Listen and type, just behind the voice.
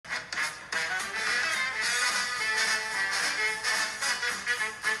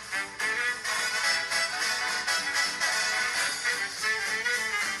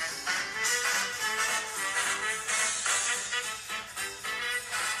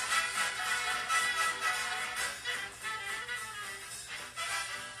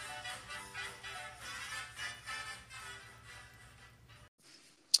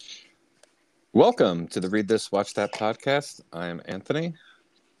Welcome to the Read This, Watch That podcast. I am Anthony.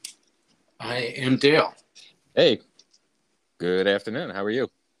 I am Dale. Hey, good afternoon. How are you?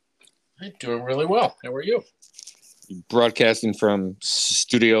 I'm doing really well. How are you? Broadcasting from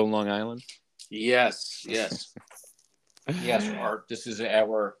Studio Long Island. Yes. This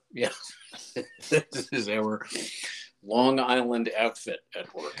is our Long Island outfit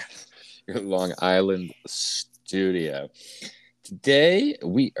at work. Your Long Island studio. Today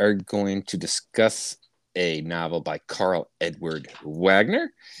we are going to discuss a novel by Karl Edward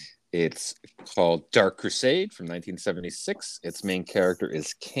Wagner. It's called Dark Crusade from 1976. Its main character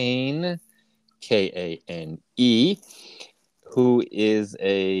is Kane, Kane, who is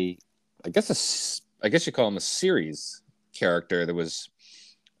I guess you call him a series character. There was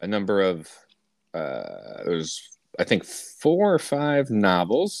a number of, there's, I think, 4 or 5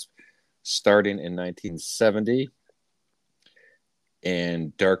 novels starting in 1970.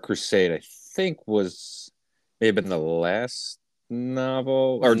 And Dark Crusade, I think, may have been the last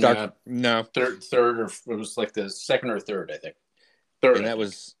novel. Or no. Third, or it was like the second or third, I think. Third. And that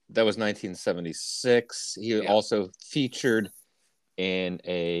was 1976. He also featured in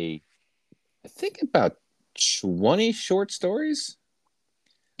I think about 20 short stories.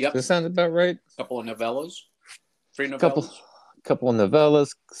 Yep. Does that sound about right? A couple of novellas. 3 novellas. Couple of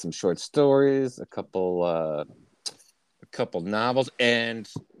novellas, some short stories, a couple novels, and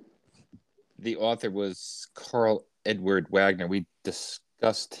the author was Karl Edward Wagner. We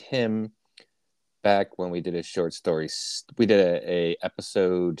discussed him back when we did a short story. We did a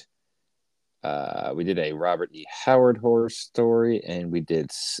episode. We did a Robert E. Howard horror story, and we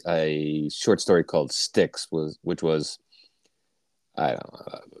did a short story called Sticks, which was, I don't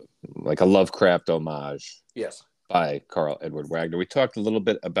know, like a Lovecraft homage. Yes. By Karl Edward Wagner. We talked a little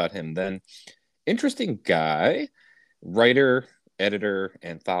bit about him then. Interesting guy, writer, editor,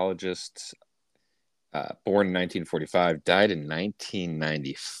 anthologist, born in 1945, died in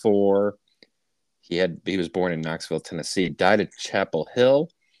 1994. He was born in Knoxville, Tennessee, died at Chapel Hill.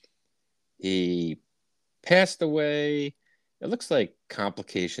 He passed away, it looks like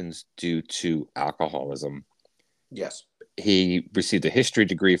complications due to alcoholism. Yes. He received a history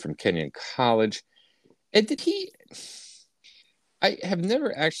degree from Kenyon College. And I have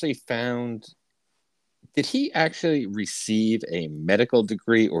never actually found, did he actually receive a medical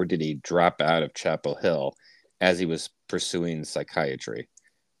degree, or did he drop out of Chapel Hill as he was pursuing psychiatry?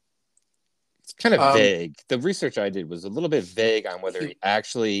 It's kind of vague. The research I did was a little bit vague on whether he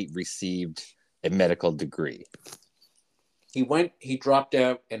actually received a medical degree. He dropped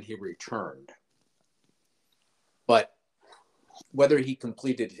out and he returned. But whether he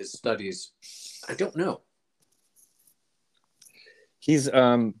completed his studies, I don't know.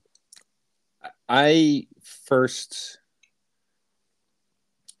 My first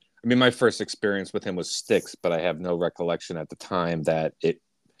experience with him was Sticks, but I have no recollection at the time that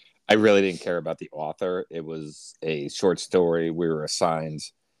I really didn't care about the author. It was a short story we were assigned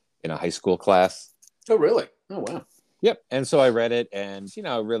in a high school class. Oh, really? Oh, wow. Yep. And so I read it, and, it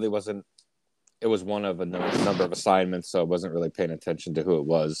really wasn't, it was one of a number of assignments, so I wasn't really paying attention to who it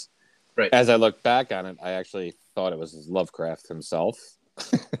was. Right. As I look back on it, I actually thought it was Lovecraft himself.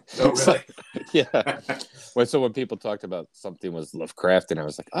 Oh, really? Yeah. When people talked about something was Lovecraft, and I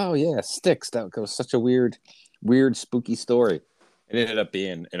was like, oh, yeah, Sticks. That was such a weird, spooky story. It ended up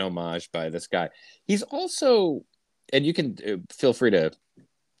being an homage by this guy. He's also, and you can feel free to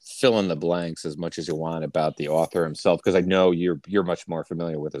fill in the blanks as much as you want about the author himself, because I know you're much more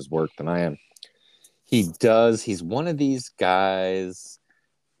familiar with his work than I am. He's one of these guys.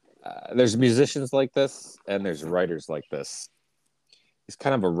 There's musicians like this, and there's writers like this. He's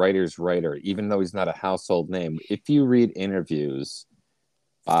kind of a writer's writer, even though he's not a household name. If you read interviews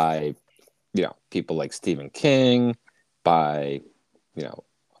by, people like Stephen King, by, a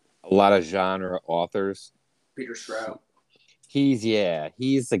lot of genre authors. Peter Straub. He's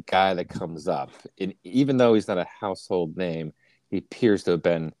the guy that comes up. And even though he's not a household name, he appears to have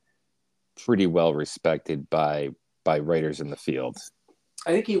been pretty well respected by writers in the field.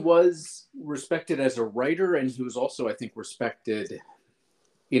 I think he was respected as a writer, and he was also, I think, respected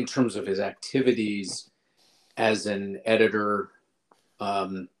in terms of his activities as an editor.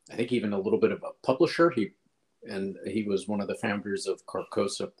 I think even a little bit of a publisher. He was one of the founders of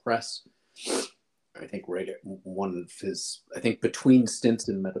Carcosa Press. I think between stints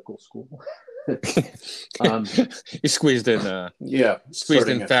in medical school. He squeezed in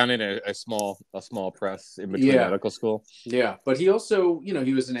founding a small press in between medical school. Yeah, but he also,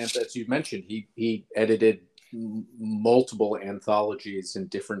 he was as you mentioned, he edited multiple anthologies in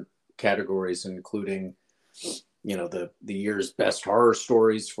different categories, including the year's best horror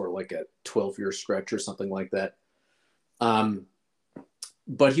stories for like a 12-year stretch or something like that.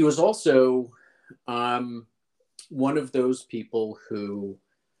 But he was also one of those people who,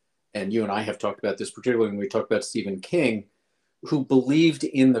 and you and I have talked about this, particularly when we talk about Stephen King, who believed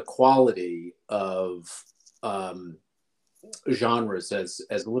in the quality of genres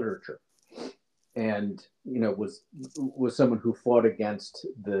as literature, and was someone who fought against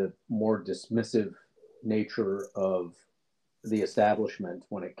the more dismissive nature of the establishment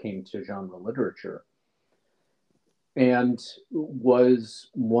when it came to genre literature, and was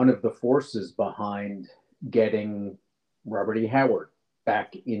one of the forces behind getting Robert E. Howard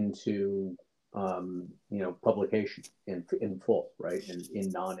back into publication in full, right, in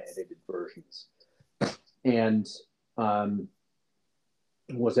non-edited versions, and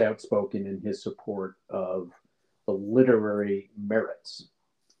was outspoken in his support of the literary merits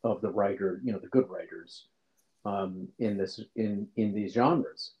of the writer, the good writers in these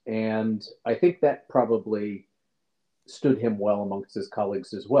genres. And I think that probably stood him well amongst his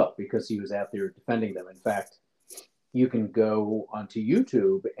colleagues as well, because he was out there defending them. In fact, you can go onto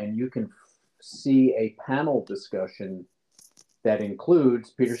YouTube and you can see a panel discussion that includes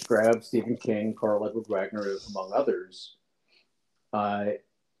Peter Straub, Stephen King, Karl Edward Wagner, among others,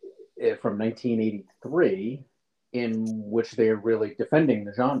 from 1983, in which they are really defending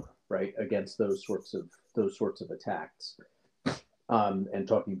the genre, right, against those sorts of attacks, and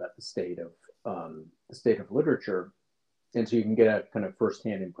talking about the state of literature. And so you can get a kind of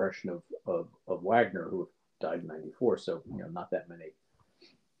firsthand impression of Wagner, who died in '94, so not that many,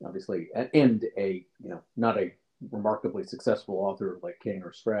 obviously, and not a remarkably successful author like King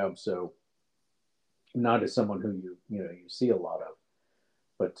or Straub, so not as someone who you see a lot of,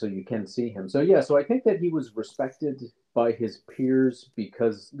 but so you can see him. So I think that he was respected by his peers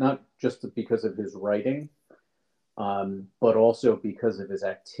because not just because of his writing, but also because of his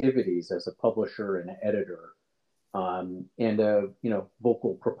activities as a publisher and editor, and a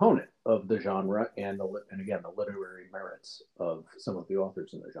vocal proponent of the genre, and again the literary merits of some of the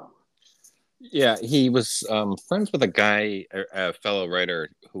authors in the genre. Yeah, he was friends with a fellow writer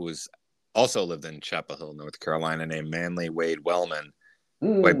who was also lived in Chapel Hill, North Carolina, named Manly Wade Wellman,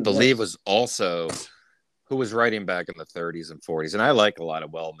 who I believe was also who was writing back in the 30s and 40s. And I like a lot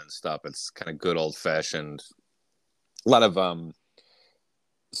of Wellman stuff. It's kind of good old fashioned, a lot of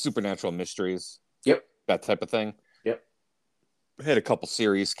supernatural mysteries. Yep. That type of thing. Yep. Had a couple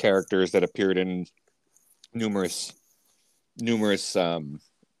series characters that appeared in numerous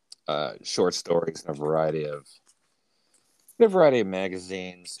short stories in a variety of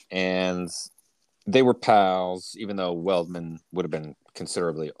magazines, and they were pals, even though Wellman would have been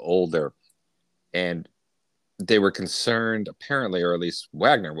considerably older. And they were concerned, apparently, or at least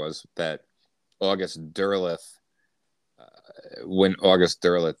Wagner was, that August Derleth, when August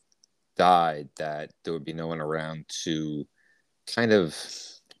Derleth died, that there would be no one around to kind of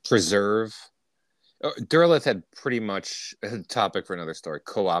preserve. Derleth had pretty much, a topic for another story,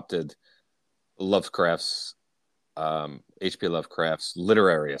 co-opted Lovecraft's, H.P. Lovecraft's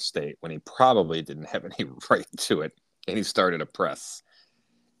literary estate when he probably didn't have any right to it, and he started a press.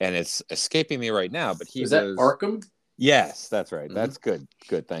 And it's escaping me right now, but Is that Arkham? Yes, that's right. Mm-hmm. That's good.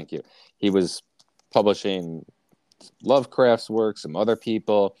 Good, thank you. He was publishing Lovecraft's work, some other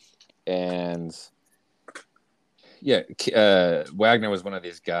people, and Wagner was one of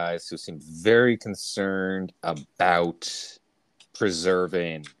these guys who seemed very concerned about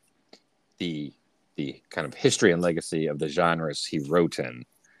preserving the kind of history and legacy of the genres he wrote in.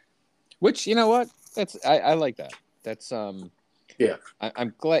 Which, you know what? I like that. That's yeah.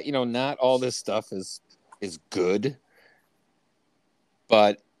 I'm glad, not all this stuff is good,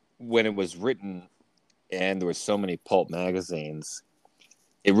 but when it was written and there were so many pulp magazines,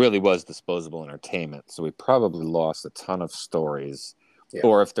 it really was disposable entertainment. So we probably lost a ton of stories,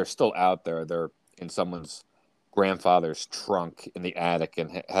 or if they're still out there, they're in someone's grandfather's trunk in the attic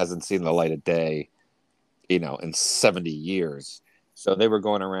and hasn't seen the light of day, in 70 years. So they were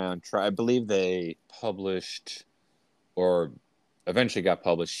going around. I believe they published, or eventually got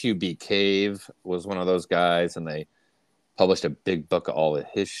published. Hugh B. Cave was one of those guys, and they published a big book of all of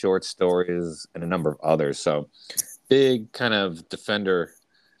his short stories and a number of others. So big kind of defender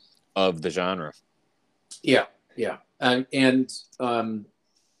of the genre. Yeah. And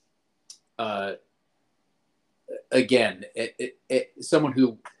again, someone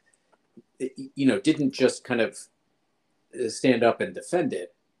who, didn't just kind of stand up and defend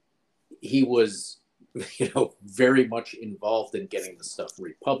it. He was, very much involved in getting the stuff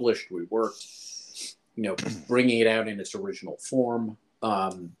republished, reworked, bringing it out in its original form.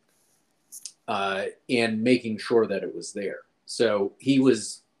 and making sure that it was there. So he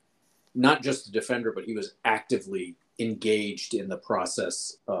was not just a defender, but he was actively engaged in the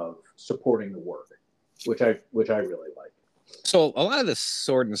process of supporting the work, which I really like. So a lot of this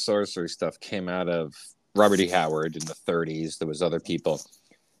sword and sorcery stuff came out of Robert E. Howard in the 30s. There was other people,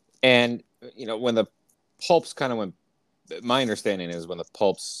 and when the pulps kind of went. My understanding is when the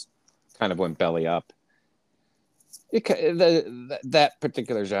pulps kind of went belly up, that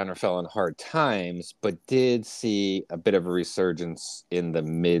particular genre fell on hard times, but did see a bit of a resurgence in the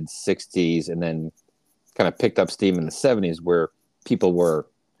mid 60s, and then kind of picked up steam in the 70s, where people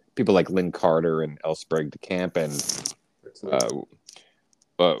like Lynn Carter and L. Sprague de Camp and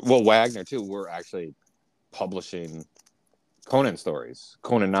Wagner too were actually publishing Conan stories,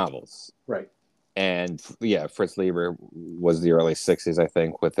 Conan novels. Right. And yeah, Fritz Leiber was the early 60s, I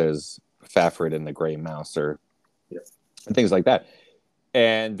think, with his Fafhrd and the Gray Mouse and things like that.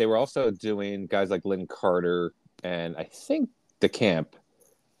 And they were also doing guys like Lynn Carter and I think de Camp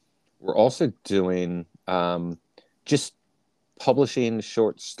were also doing just publishing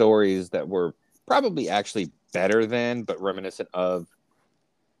short stories that were probably actually better than, but reminiscent of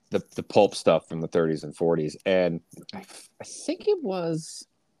the pulp stuff from the 30s and 40s. And I think it was.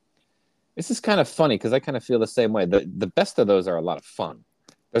 This is kind of funny because I kind of feel the same way. The best of those are a lot of fun.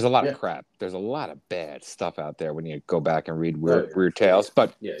 There's a lot of crap. There's a lot of bad stuff out there when you go back and read weird tales.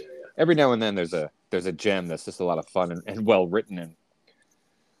 But every now and then there's a gem that's just a lot of fun and well written. And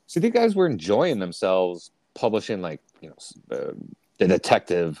so these guys were enjoying themselves publishing, like, the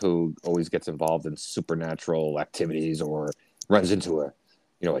detective who always gets involved in supernatural activities or runs into a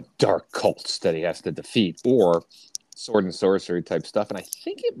dark cult that he has to defeat, or sword and sorcery type stuff. And I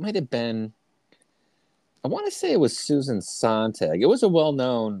think it might have been, I want to say it was Susan Sontag. It was a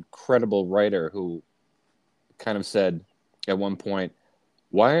well-known, credible writer who kind of said at one point,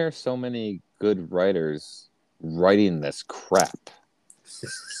 why are so many good writers writing this crap?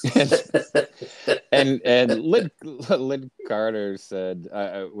 and Lynn Carter said,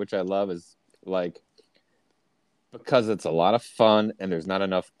 which I love, is like, because it's a lot of fun and there's not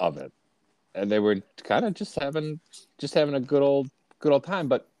enough of it. And they were kind of just having a good old time.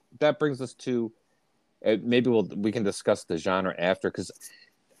 But that brings us to, maybe we can discuss the genre after, because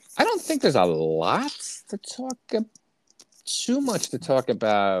I don't think there's a lot to talk too much to talk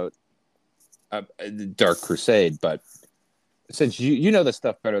about Dark Crusade. But since you know this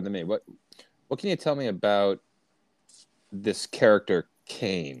stuff better than me, what can you tell me about this character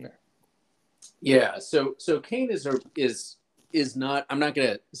Kane? Yeah, so Kane is not, I'm not going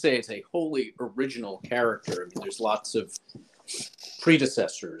to say it's a wholly original character. I mean, there's lots of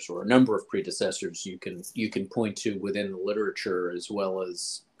predecessors, or a number of predecessors you can point to within the literature, as well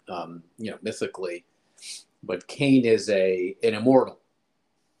as mythically. But Kane is an immortal.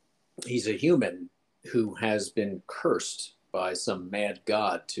 He's a human who has been cursed by some mad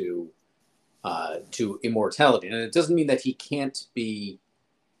god to immortality, and it doesn't mean that he can't be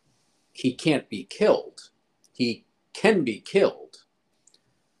killed. He can be killed,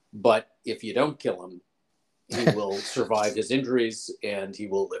 but if you don't kill him, he will survive his injuries and he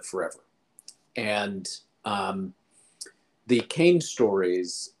will live forever. And the Kane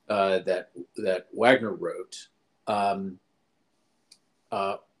stories that Wagner wrote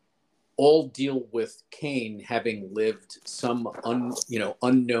all deal with Kane having lived some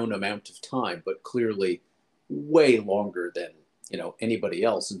unknown amount of time, but clearly way longer than anybody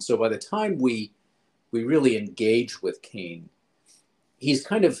else. And so by the time we really engage with Kane, he's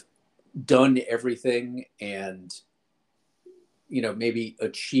kind of done everything and maybe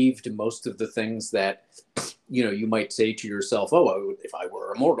achieved most of the things that you might say to yourself, oh, if I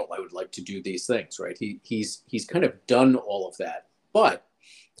were immortal, I would like to do these things, right? He's kind of done all of that, but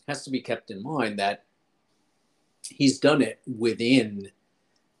it has to be kept in mind that he's done it within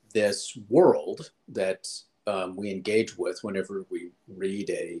this world that we engage with whenever we read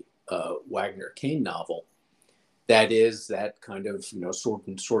a Wagner Kane novel. That is that kind of sword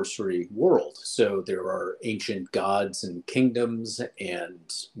and sorcery world. So there are ancient gods and kingdoms, and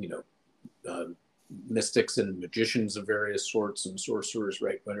mystics and magicians of various sorts, and sorcerers,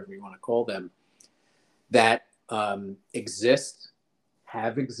 right, whatever you want to call them, that exist,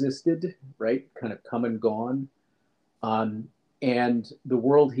 have existed, right, kind of come and gone. And the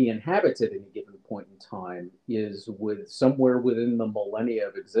world he inhabits at any given point in time is somewhere within the millennia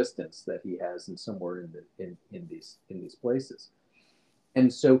of existence that he has, and somewhere in these places.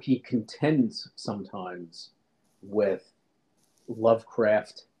 And so he contends sometimes with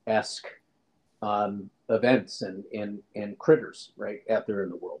Lovecraft-esque events and critters, right, out there in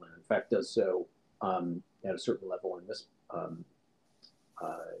the world, and in fact does so at a certain level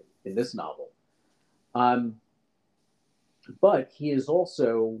in this novel. Um, but he is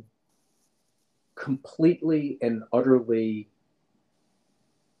also completely and utterly,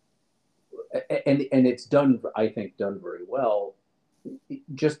 and it's done, I think, done very well,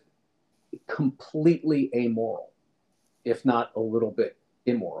 just completely amoral, if not a little bit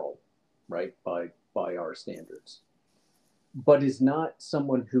immoral, right, by our standards, but is not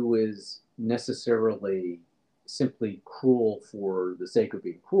someone who is necessarily simply cruel for the sake of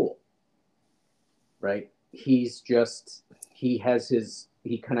being cruel, right? He kind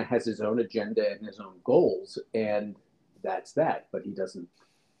of has his own agenda and his own goals, and that's that. But he doesn't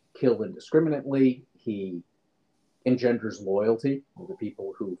kill indiscriminately. He engenders loyalty with the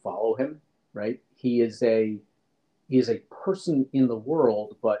people who follow him, right? He is a person in the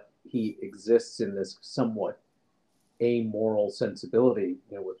world, but he exists in this somewhat amoral sensibility,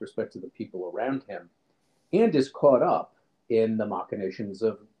 with respect to the people around him, and is caught up in the machinations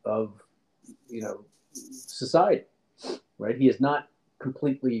of society, right? He is not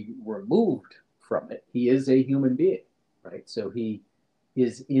completely removed from it. He is a human being, right? So he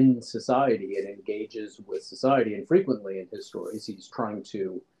is in society and engages with society, and frequently in his stories, he's trying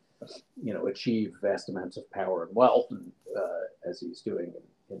to, achieve vast amounts of power and wealth, and as he's doing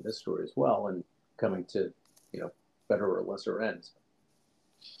in this story as well, and coming to, better or lesser ends.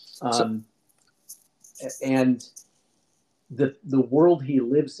 So, And the world he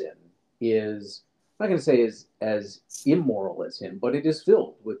lives in is, I'm not going to say is as immoral as him, but it is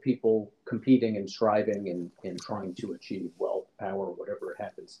filled with people competing and striving and trying to achieve wealth, power, whatever it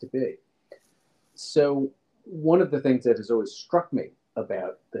happens to be. So one of the things that has always struck me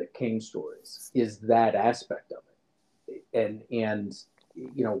about the Kane stories is that aspect of it, and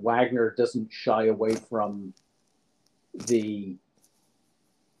Wagner doesn't shy away from the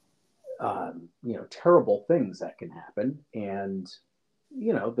terrible things that can happen, and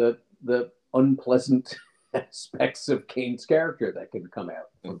the unpleasant aspects of Kane's character that can come out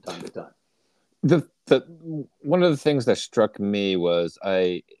from time to time. The one of the things that struck me was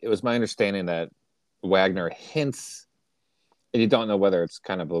it was my understanding that Wagner hints, and you don't know whether it's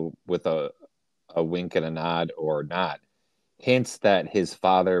kind of with a wink and a nod or not, hints that his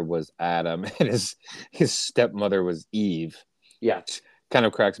father was Adam and his stepmother was Eve. Yeah. Which kind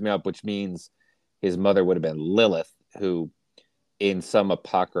of cracks me up, which means his mother would have been Lilith, who in some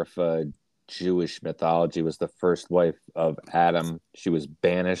apocrypha Jewish mythology was the first wife of Adam. She was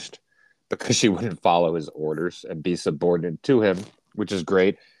banished because she wouldn't follow his orders and be subordinate to him, which is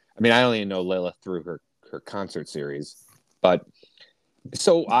great. I mean, I only know Lilith through her concert series, but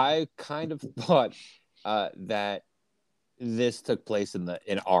so I kind of thought that this took place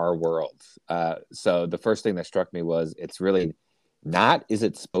in our world. So the first thing that struck me was it's really not. Is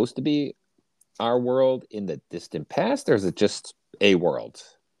it supposed to be our world in the distant past, or is it just a world?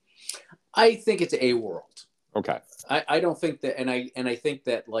 I think it's a world. Okay. I don't think that, and I think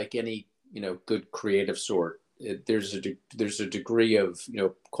that, like any good creative sort, there's a degree of,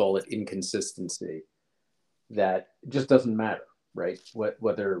 call it inconsistency, that just doesn't matter, right?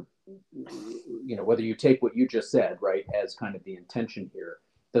 Whether you take what you just said, right, as kind of the intention here,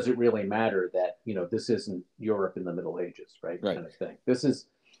 does it really matter that this isn't Europe in the Middle Ages, right? Kind of thing. This is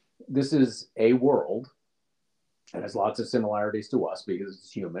a world. It has lots of similarities to us because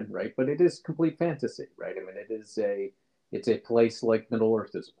it's human, right? But it is complete fantasy, right? I mean, it's a place like Middle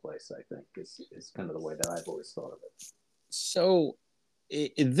Earth is a place, I think, is kind of the way that I've always thought of it. So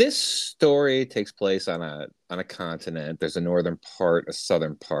this story takes place on a continent. There's a northern part, a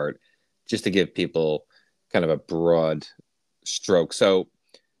southern part, just to give people kind of a broad stroke. So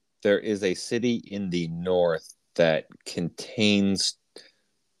there is a city in the north that contains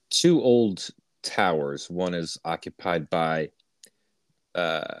two old towers. One is occupied by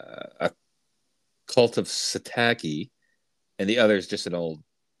a cult of Sataki, and the other is just an old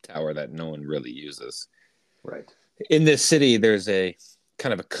tower that no one really uses. Right. In this city, there's a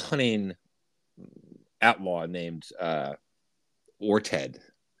kind of a cunning outlaw named Orted,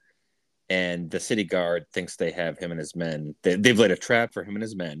 and the city guard thinks they have him and his men. They've laid a trap for him and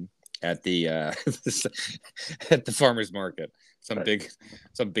his men at the at the farmers market, some big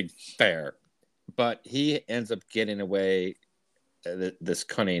fair. But he ends up getting away. This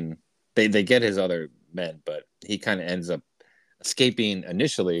cunning, they get his other men, but he kind of ends up escaping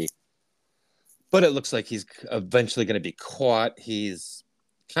initially. But it looks like he's eventually going to be caught. He's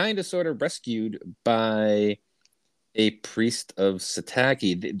kind of sort of rescued by a priest of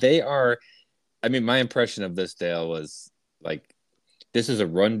Sataki. They are, I mean, my impression of this, Dale, was like, this is a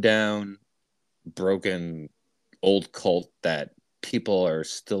rundown, broken, old cult that people are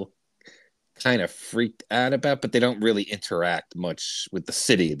still kind of freaked out about, but they don't really interact much with the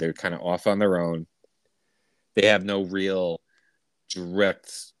city. They're kind of off on their own. they have no real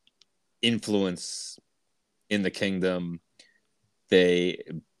direct influence in the kingdom.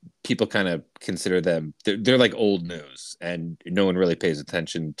 People kind of consider them, they're like old news, and no one really pays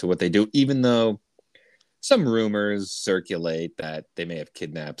attention to what they do, even though some rumors circulate that they may have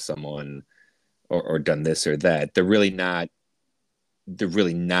kidnapped someone or done this or that. They're really not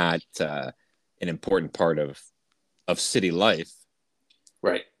an important part of city life.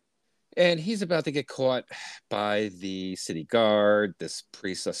 Right. And he's about to get caught by the city guard. This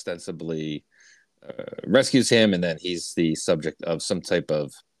priest ostensibly rescues him, and then he's the subject of some type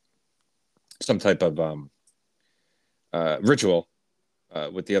of ritual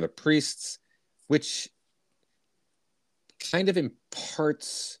with the other priests, which kind of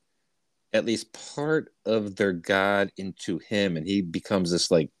imparts at least part of their god into him, and he becomes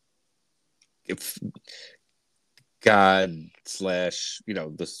this like god slash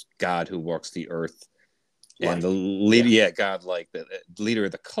this god who walks the earth, and the leader, god, like the leader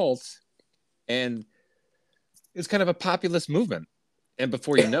of the cult, and it's kind of a populist movement, and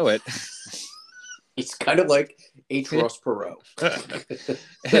before you know it. It's kind of like H. Ross Perot.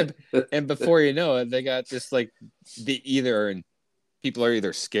 and before you know it, they got this like people are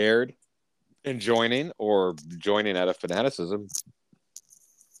either scared and joining, or joining out of fanaticism.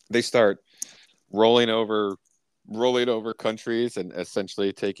 They start rolling over countries and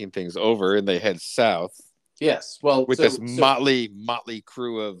essentially taking things over, and they head south. Yes, well, with this motley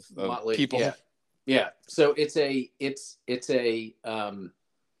crew of people. Yeah. So it's a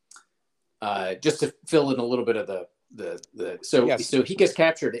just to fill in a little bit of so he gets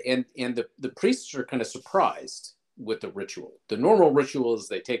captured, and the priests are kind of surprised with the ritual. The normal ritual is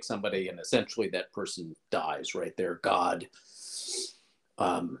they take somebody and essentially that person dies, right? Their god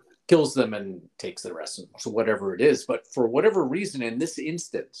kills them and takes their essence, so whatever it is. But for whatever reason, in this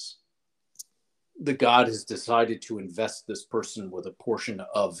instance, the god has decided to invest this person with a portion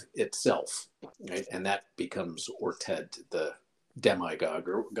of itself, right? And that becomes Orted, the demigod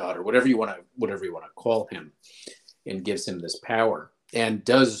or god, or whatever you want to call him, and gives him this power, and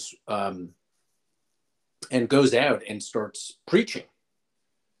does and goes out and starts preaching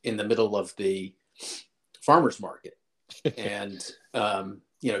in the middle of the farmers market, and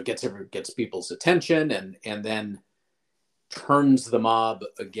gets people's attention, and then turns the mob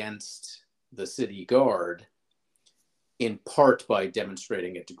against the city guard, in part by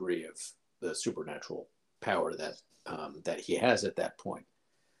demonstrating a degree of the supernatural power that he has at that point.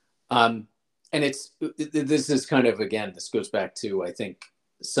 And this is kind of, again, this goes back to, I think,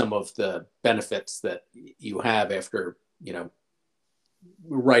 some of the benefits that you have after,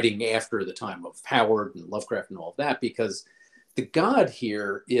 writing after the time of Howard and Lovecraft and all of that, because the god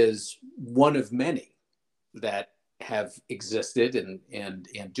here is one of many that have existed and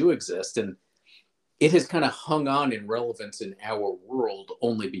do exist. And it has kind of hung on in relevance in our world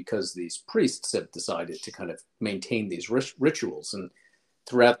only because these priests have decided to kind of maintain these rituals. And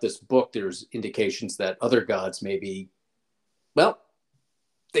throughout this book, there's indications that other gods maybe, well,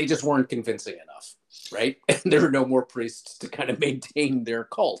 they just weren't convincing enough, right? And there are no more priests to kind of maintain their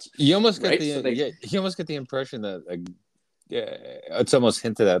cult. You almost get you almost get the impression that it's almost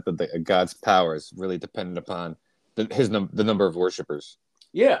hinted at that a god's power is really dependent upon the number of worshipers.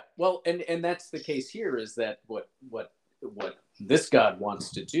 Yeah, well, and that's the case here, is that what this god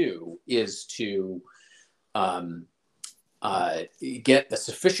wants to do is to get a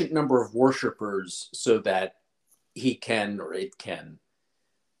sufficient number of worshipers so that he can, or it can,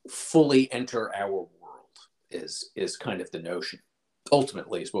 fully enter our world, is kind of the notion.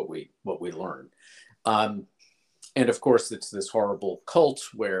 Ultimately, is what we learn. And of course, it's this horrible cult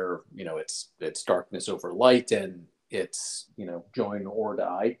where it's darkness over light, and it's join or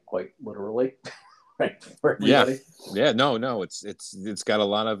die, quite literally, right? For everybody. No, it's got a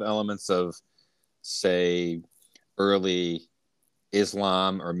lot of elements of, say, early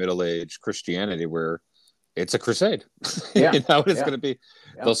Islam or Middle Age Christianity, where it's a crusade. Yeah, it's going to be.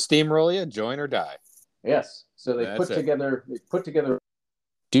 Yeah. They'll steamroll you, join or die. Yes. So they put together,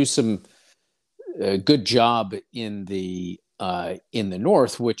 do some good job in the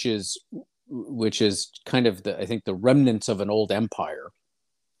north, which is kind of I think the remnants of an old empire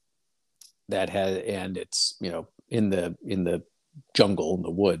that had, and it's in the jungle, in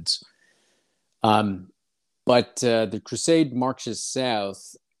the woods. But the Crusade marches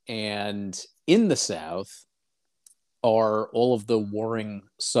south, and in the south are all of the warring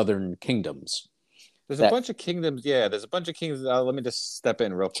southern kingdoms. There's a bunch of kingdoms. Yeah, there's a bunch of kingdoms. Let me just step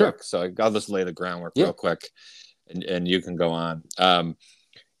in real quick. So I'll just lay the groundwork real quick, and you can go on.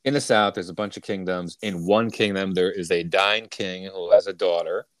 In the south, there's a bunch of kingdoms. In one kingdom, there is a dying king who has a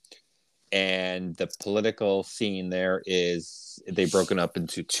daughter, And the political scene there is they've broken up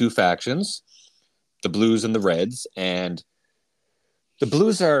into two factions, the Blues and the Reds. And the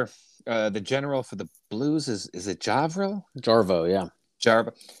Blues are the general for the Blues is it Javro? Jarvo, yeah.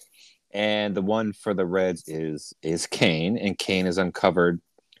 Jarvo. And the one for the Reds is Kane, and Kane has uncovered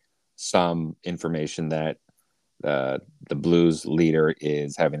some information that the Blues leader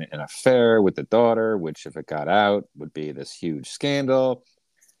is having an affair with the daughter, which, if it got out, would be this huge scandal.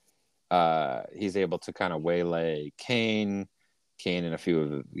 He's able to kind of waylay Kane. Kane and a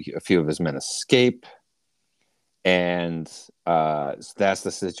few of his men escape, and so that's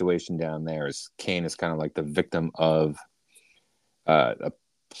the situation down there. Is Kane is kind of like the victim of a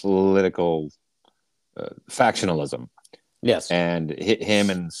political factionalism. Yes. And him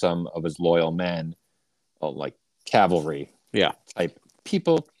and some of his loyal men, like cavalry type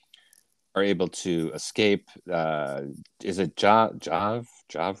people, are able to escape. Is it Javro?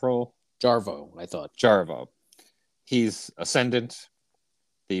 Jarvo, I thought. Jarvo. He's ascendant.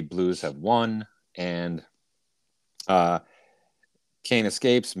 The Blues have won, and Kane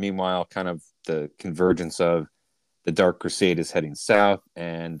escapes. Meanwhile, kind of the convergence of the Dark Crusade is heading south,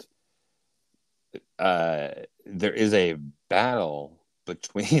 and there is a battle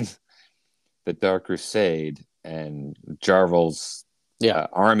between the Dark Crusade and Jarvel's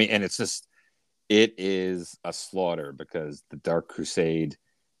army, and it is a slaughter because the Dark Crusade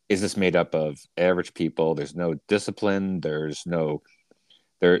is just made up of average people. There's no discipline. There's no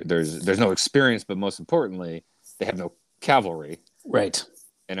experience, but most importantly, they have no cavalry. Right.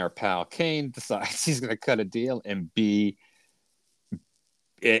 And our pal Kane decides he's going to cut a deal and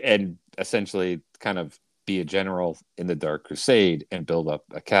essentially kind of be a general in the Dark Crusade and build up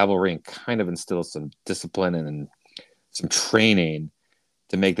a cavalry and kind of instill some discipline and some training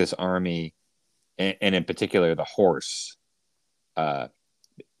to make this army, and in particular the horse,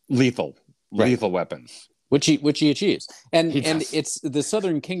 lethal weapons, which he achieves. And it's the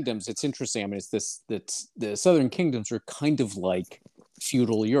Southern Kingdoms. It's interesting. I mean, it's the Southern Kingdoms are kind of like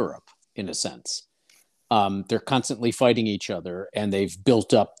feudal Europe in a sense. They're constantly fighting each other, and they've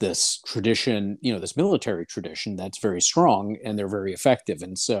built up this tradition, this military tradition that's very strong, and they're very effective.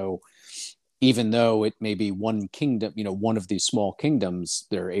 And so even though it may be one kingdom, one of these small kingdoms,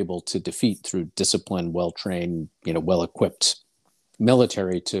 they're able to defeat through discipline, well-trained, well-equipped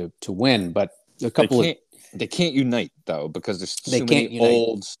military to win. But they can't unite though, because there's too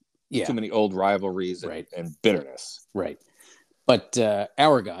many old rivalries and bitterness. Right. But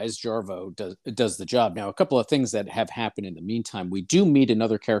our guys, Jarvo, does the job. Now, a couple of things that have happened in the meantime. We do meet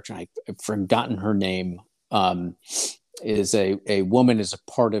another character. I've forgotten her name. Is a woman, is a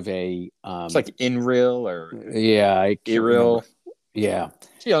part of a it's like Inril or Iril. Yeah,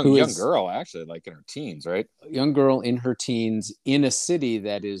 she's a young girl, actually, like in her teens, right? A young girl in her teens in a city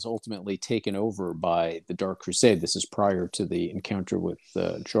that is ultimately taken over by the Dark Crusade. This is prior to the encounter with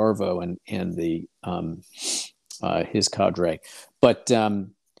Jarvo and the his cadre. But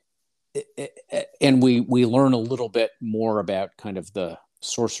and we learn a little bit more about kind of the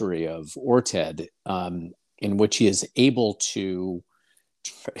sorcery of Orted, in which he is able to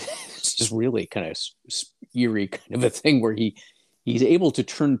it's just really kind of eerie kind of a thing where he's able to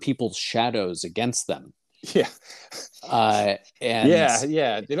turn people's shadows against them. Yeah. And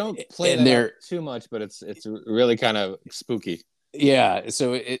they don't play that too much, but it's really kind of spooky. Yeah,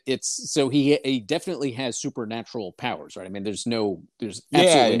 so so he definitely has supernatural powers, right? I mean, there's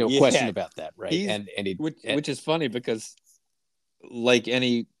absolutely no question about that, right? Which is funny because, like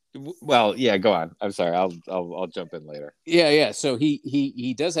any, well, yeah, go on. I'm sorry, I'll jump in later. Yeah. So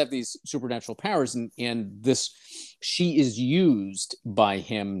he does have these supernatural powers, and she is used by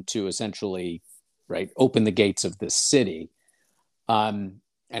him to essentially, open the gates of this city, and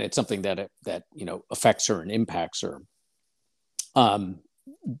it's something that affects her and impacts her.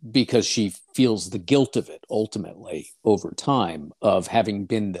 Because she feels the guilt of it ultimately over time of having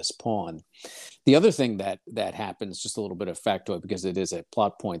been this pawn. The other thing that happens, just a little bit of factoid, because it is a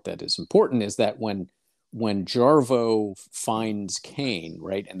plot point that is important, is that when Jarvo finds Kane,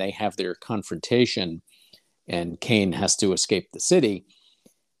 right, and they have their confrontation, and Kane has to escape the city,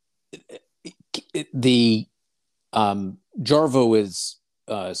 the Jarvo is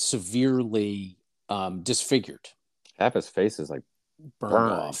severely disfigured. Half his face is like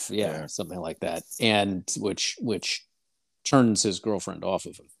burned off, something like that, and which turns his girlfriend off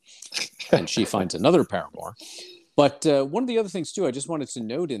of him, and she finds another paramour. But one of the other things too, I just wanted to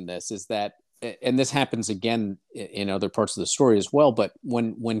note in this is that, and this happens again in other parts of the story as well. But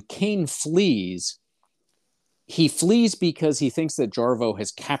when Kane flees, he flees because he thinks that Jarvo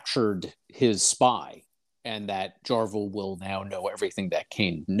has captured his spy, and that Jarvo will now know everything that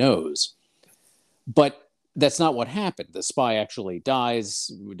Kane knows. But that's not what happened. The spy actually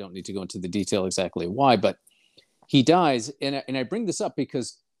dies. We don't need to go into the detail exactly why, but he dies. And I bring this up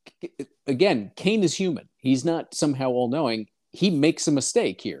because, again, Kane is human. He's not somehow all-knowing. He makes a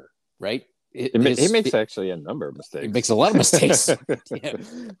mistake here, right? He makes actually a number of mistakes. He makes a lot of mistakes. Yeah.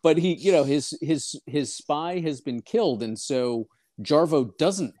 But his spy has been killed, and so Jarvo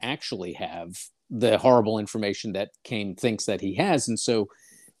doesn't actually have the horrible information that Kane thinks that he has, and so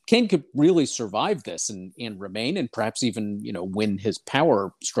Kane could really survive this and remain, and perhaps even win his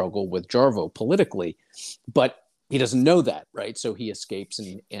power struggle with Jarvo politically, but he doesn't know that, right? So he escapes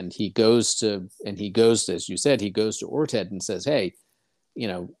and he goes, as you said, he goes to Orted and says, "Hey,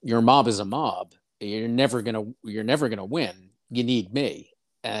 your mob is a mob. You're never gonna win. You need me."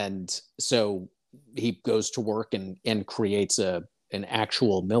 And so he goes to work and creates an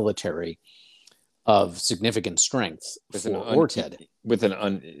actual military of significant strength for Orted.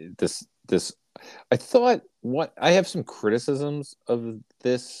 I thought, I have some criticisms of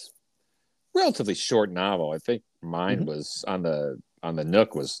this relatively short novel. I think mine was on the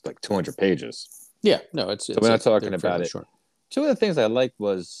Nook was like 200 pages. Yeah, no, so we're not talking about it. Short. Two of the things I liked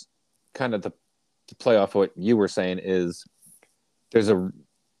was kind of to play off what you were saying is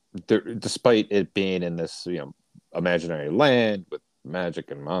despite it being in this imaginary land with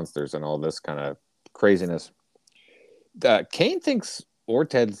magic and monsters and all this kind of craziness, Kane thinks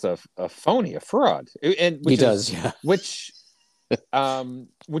Orted's a phony, a fraud, and he does, yeah. which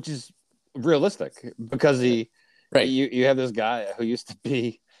is realistic because right. You have this guy who used to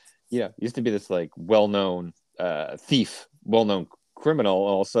be this like well-known thief, well-known criminal.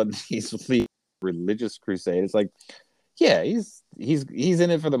 All of a sudden, he's leading a religious crusade. It's like, yeah, he's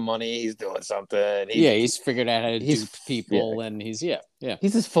in it for the money. He's doing something. He's figured out how to dupe people, and he's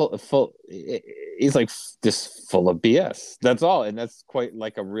just full. He's like just full of BS. That's all, and that's quite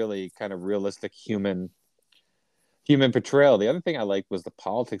like a really kind of realistic human portrayal. The other thing I liked was the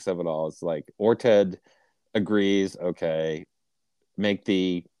politics of it all. It's like Orted agrees, okay, make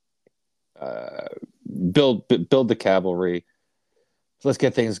the build the cavalry. So let's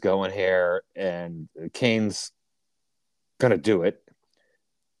get things going here, and Kane's gonna do it.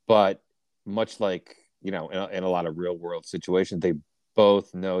 But much like in a lot of real world situations, they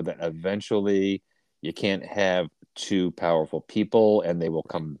both know that eventually you can't have two powerful people, and they will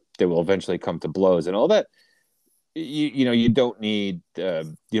eventually come to blows, and all that. You don't need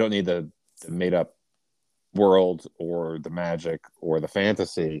the made up world or the magic or the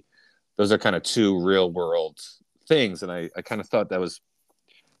fantasy. Those are kind of two real world things, and I kind of thought that was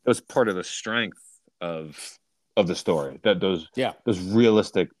part of the strength of the story, that those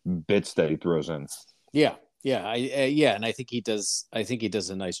realistic bits that he throws in. And I think he does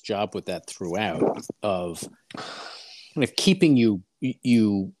a nice job with that throughout, of kind of keeping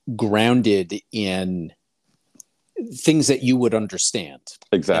you grounded in things that you would understand.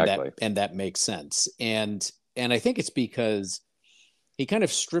 Exactly. And that makes sense. And I think it's because he kind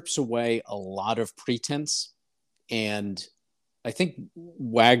of strips away a lot of pretense. And I think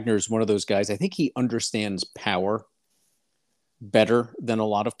Wagner's one of those guys. I think he understands power better than a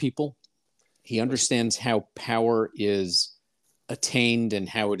lot of people. He understands how power is attained and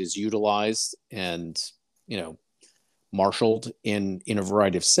how it is utilized and, marshaled in a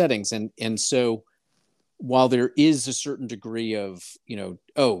variety of settings. And so while there is a certain degree of,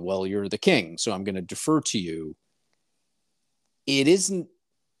 oh, well, you're the king, so I'm going to defer to you, it isn't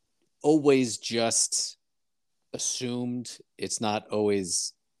always just assumed. It's not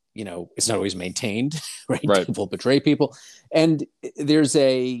always, it's not always maintained, right? People betray people. And there's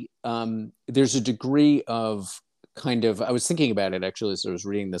a degree of kind of, I was thinking about it actually as I was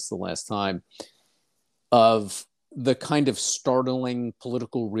reading this the last time, of the kind of startling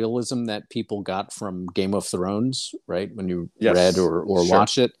political realism that people got from Game of Thrones, right? When you read or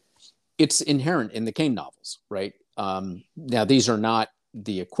watched it, it's inherent in the Kane novels, right? Now, these are not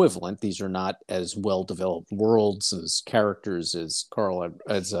the equivalent. These are not as well-developed worlds as characters as Karl,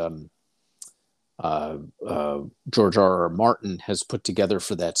 as George R.R. Martin has put together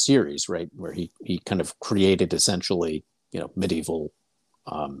for that series, right? Where he kind of created essentially, medieval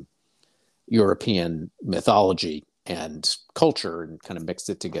European mythology and culture and kind of mixed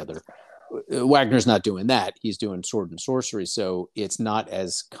it together. Wagner's not doing that. He's doing sword and sorcery. So it's not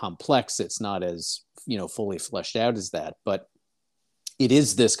as complex. It's not as, fully fleshed out as that, but it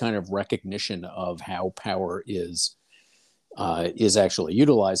is this kind of recognition of how power is actually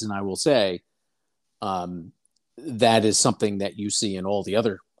utilized. And I will say that is something that you see in all the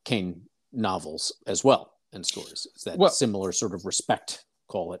other Kane novels as well, and stories. It's that similar sort of respect,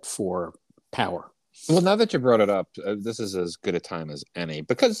 call it, for power. Well, now that you brought it up, this is as good a time as any,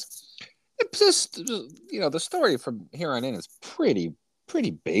 because It's just, the story from here on in is pretty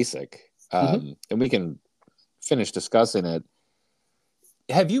basic. Mm-hmm. And we can finish discussing it.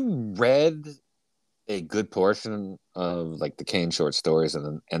 Have you read a good portion of like the Kane short stories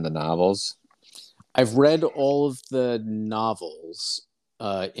and the novels? I've read all of the novels,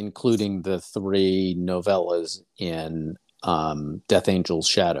 including the 3 novellas in Death Angel's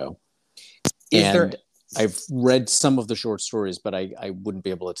Shadow. Is there And I've read some of the short stories, but I wouldn't be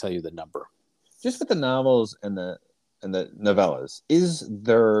able to tell you the number. just with the novels and the novellas, is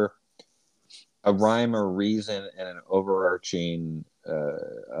there a rhyme or reason and an overarching uh,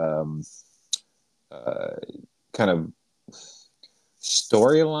 kind of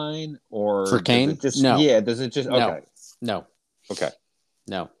storyline, For or does Kane? it just No, no, okay, no, okay.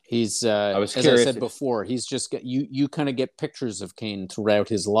 no. He's I was as I curious. said before, he's just you kind of get pictures of Kane throughout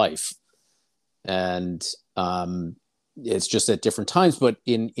his life, and it's just at different times. But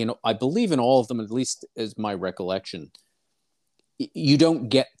in I believe in all of them, at least as my recollection, you don't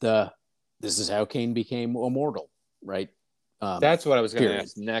get the this is how Kane became immortal, right? That's what I was going to Period.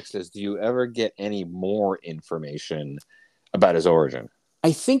 ask next. Is do you ever get any more information about his origin?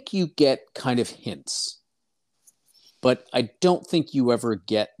 I think you get kind of hints, but I don't think you ever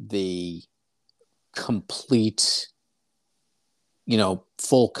get the complete,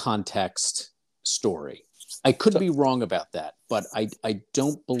 full context story. I could So, be wrong about that, but I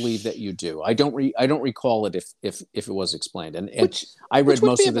don't believe that you do. I don't recall it if it was explained. And which I which read would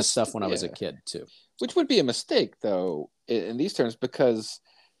be most a of this stuff when I was a yeah, kid too. which would be a mistake though in these terms, because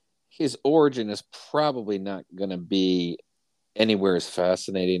his origin is probably not going to be anywhere as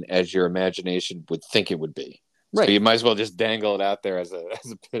fascinating as your imagination would think it would be. So Right. you might as well just dangle it out there as a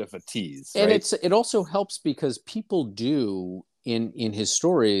bit of a tease, And right? it also helps because people do in his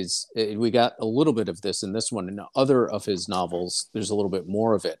stories, we got a little bit of this in this one. In other of his novels, there's a little bit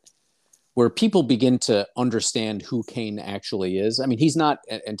more of it, where people begin to understand who Kane actually is. I mean, he's not,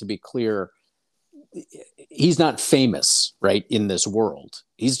 and to be clear, he's not famous, right, in this world.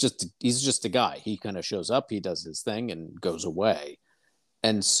 He's just a guy. He kind of shows up, he does his thing, and goes away.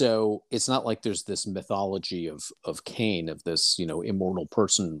 And so it's not like there's this mythology of Kane, of this immortal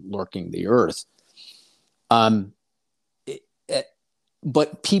person lurking the earth. Um, it, it,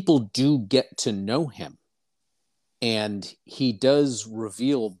 but people do get to know him, and he does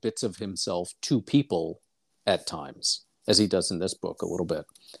reveal bits of himself to people at times, as he does in this book a little bit.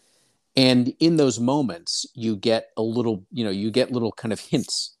 And in those moments, you get a little, you get little kind of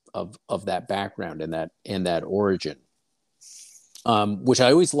hints of that background and that origin, which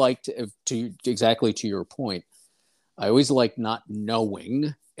I always liked. To exactly to your point, I always like not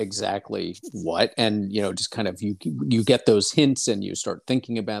knowing exactly what, and just kind of you get those hints and you start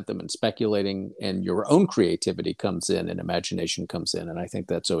thinking about them and speculating, and your own creativity comes in and imagination comes in, and I think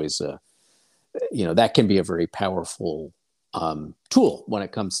that's always that can be a very powerful tool when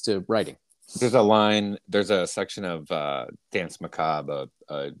it comes to writing. There's a section of Dance Macabre,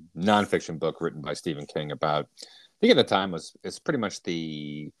 a nonfiction book written by Stephen King about, I think at the time it's pretty much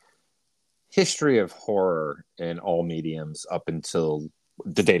the history of horror in all mediums up until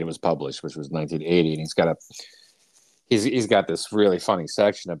the date it was published, which was 1980. And he's got this really funny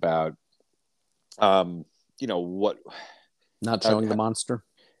section about, what, Not how, showing the monster.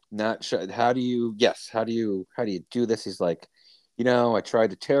 not sure, how do you do this? He's like, I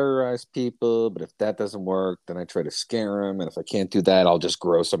tried to terrorize people, but if that doesn't work, then I try to scare them, and if I can't do that, I'll just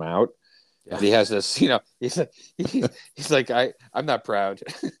gross them out. Yeah. And he has this, he's like, I'm not proud.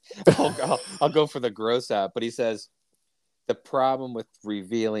 I'll go for the gross out. But he says the problem with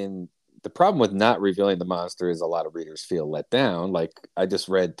not revealing the monster is a lot of readers feel let down. Like, I just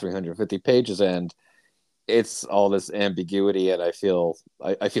read 350 pages and it's all this ambiguity, and I feel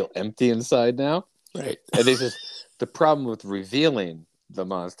empty inside now. Right. And this is the problem with revealing the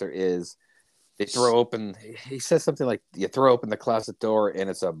monster is they throw open. He says something like, you throw open the closet door and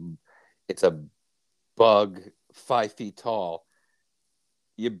it's a bug 5 feet tall.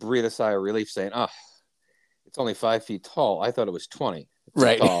 You breathe a sigh of relief, saying, "Oh, it's only 5 feet tall. I thought it was 20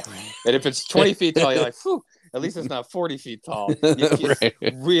 feet tall." And if it's 20 feet tall, you're like, "Phew, at least it's not 40 feet tall." It's Right.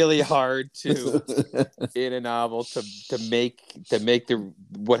 really hard to in a novel to make the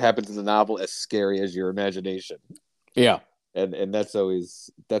what happens in the novel as scary as your imagination. Yeah. And that's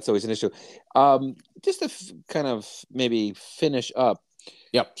always an issue. Just to kind of maybe finish up.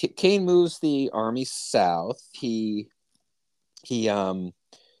 Yep. Kane moves the army south. He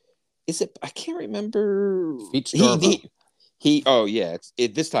is it? I can't remember. Oh yeah,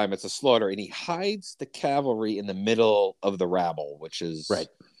 this time it's a slaughter, and he hides the cavalry in the middle of the rabble, which is right.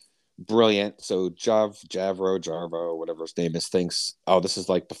 Brilliant. So Jarvo, whatever his name is, thinks, oh, this is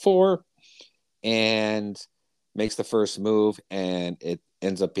like before. and makes the first move, and it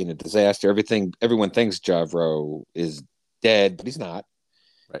ends up being a disaster. Everyone thinks Javro is dead, but he's not.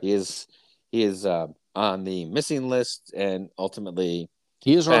 Right. He is on the missing list, and ultimately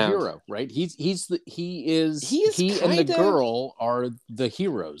he is our found. hero, right? He and the Kind of. girl are the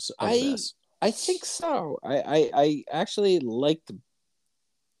heroes of this. I think so. I actually liked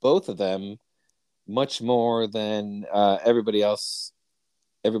both of them much more than everybody else.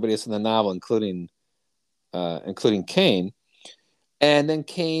 Everybody else in the novel, including Kane. And then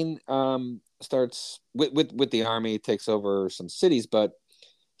Kane starts with the army, takes over some cities, but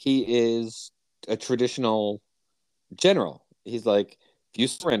he is a traditional general. He's like, if you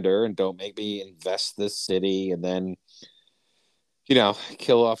surrender and don't make me invest this city, and then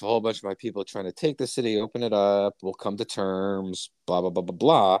kill off a whole bunch of my people trying to take the city, open it up, we'll come to terms, blah blah blah blah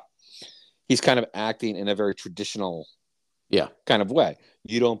blah. He's kind of acting in a very traditional kind of way.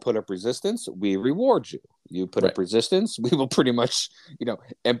 You don't put up resistance, we reward you. You put up resistance, we will pretty much,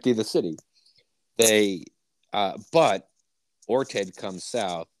 empty the city. But Orted comes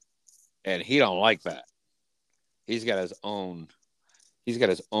south, and he don't like that. He's got his own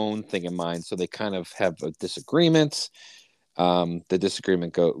thing in mind. So they kind of have a disagreement. The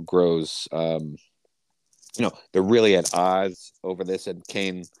disagreement grows. They're really at odds over this, and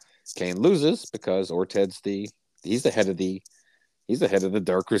Kane loses because Orted's he's the head of the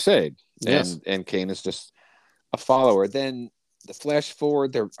Dark Crusade, and Kane is just a follower. Then the flash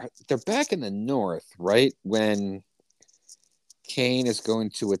forward, they're back in the north, right when Kane is going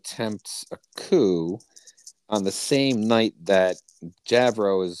to attempt a coup on the same night that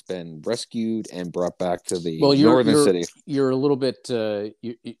Javro has been rescued and brought back to the northern city. You're a little bit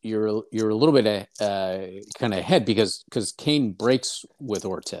you're a little bit kind of ahead because Kane breaks with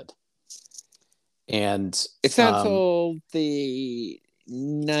Orted, and it's not until the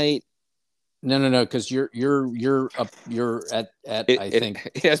night. No, because you're at I think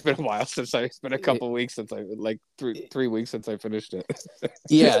it has been a while since it's been a couple of weeks since I like 3 weeks since I finished it.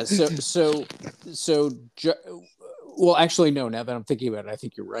 Yeah, well, actually no, now that I'm thinking about it, I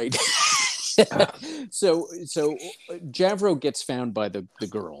think you're right. so Javro gets found by the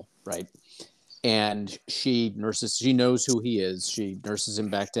girl, right? And she knows who he is. She nurses him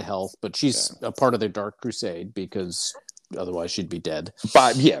back to health, but she's a part of the Dark Crusade because otherwise she'd be dead.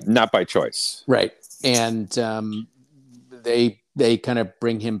 But not by choice. Right. And they kind of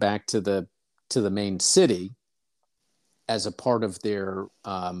bring him back to the main city as a part of their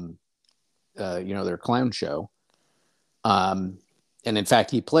their clown show. And in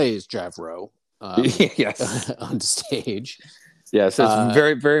fact he plays Javro yes. on stage. Yes, it's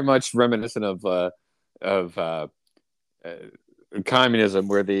very, very much reminiscent of communism,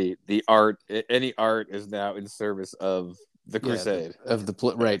 where the art, any art, is now in service of the crusade, of the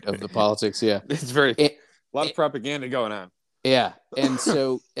politics. Yeah, it's a lot of propaganda going on. Yeah, and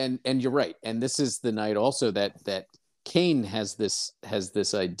so and you're right, and this is the night also that Kane has this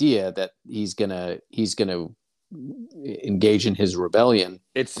idea that he's gonna engage in his rebellion.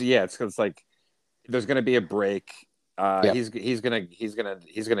 It's like there's gonna be a break. He's gonna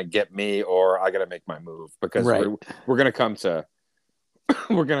get me, or I gotta make my move, because we're gonna come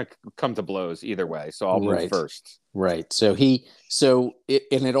to blows either way. So I'll move first. Right. So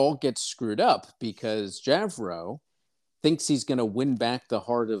it all gets screwed up because Javro thinks he's going to win back the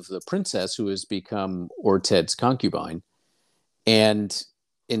heart of the princess who has become Orted's concubine, and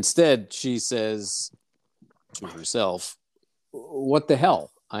instead she says to herself, "What the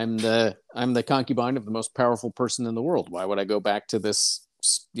hell? I'm the concubine of the most powerful person in the world. Why would I go back to this,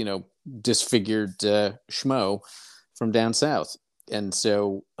 disfigured schmo from down south?" And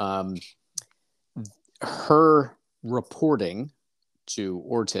so her reporting to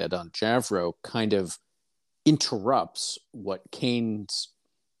Orted on Javro kind of interrupts what Kane's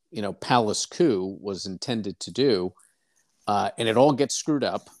palace coup was intended to do, and it all gets screwed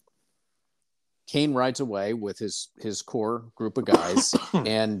up. Kane rides away with his core group of guys,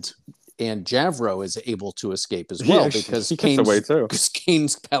 and Javro is able to escape as well, because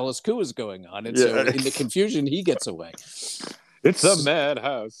Kane's palace coup is going on, and so in the confusion he gets away. It's a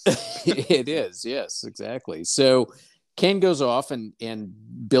madhouse. It is, yes, exactly. So Kane goes off and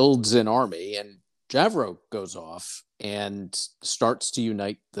builds an army, and Javro goes off and starts to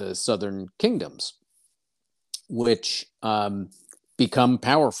unite the southern kingdoms, which become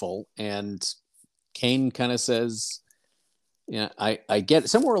powerful. And Kane kind of says, I get it.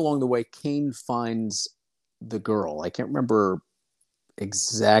 Somewhere along the way, Kane finds the girl. I can't remember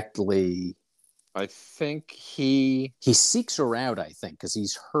exactly. I think he seeks her out, I think, because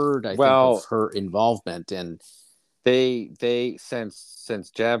he's heard, I think, of her involvement. And they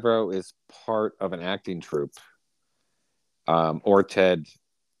since Javro is part of an acting troupe. Orted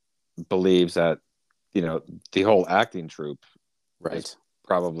believes that, the whole acting troupe is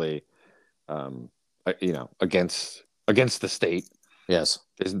probably, against the state. Yes.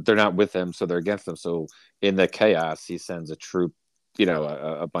 They're not with him, so they're against them. So in the chaos, he sends a troop,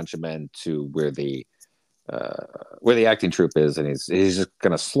 a bunch of men to where the acting troupe is, and he's just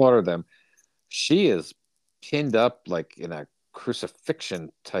going to slaughter them. She is pinned up like in a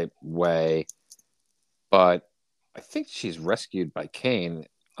crucifixion type way, but I think she's rescued by Kane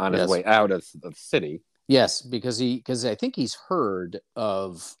on his way out of the city. Yes, because I think he's heard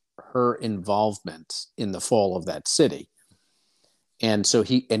of her involvement in the fall of that city. And so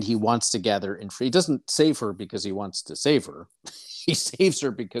he wants to gather he doesn't save her because he wants to save her. He saves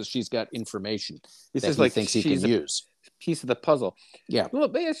her because she's got information he thinks he can use. Piece of the puzzle. Yeah.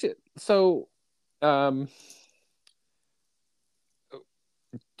 Well, so,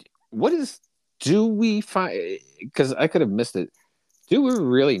 do we find, because I could have missed it, do we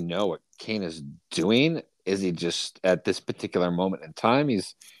really know what Kane is doing? Is he just at this particular moment in time,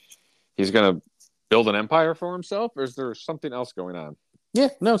 he's going to build an empire for himself, or is there something else going on? Yeah,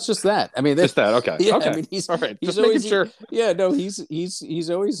 no, it's just that. I mean, just that. Okay. Yeah, okay. I mean, he's all right. He's just always, making sure. Yeah, no, he's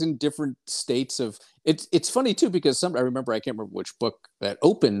always in different states of. It's funny too, because I can't remember which book that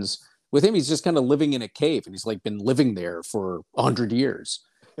opens with him. He's just kind of living in a cave, and he's like been living there for 100 years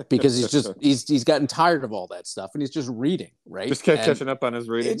because he's gotten tired of all that stuff, and he's just reading, right? Just catching up on his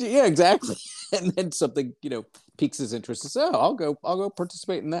reading. Yeah, exactly. And then something piques his interest. And says, I'll go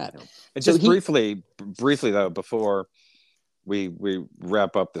participate in that. And so just briefly though, before we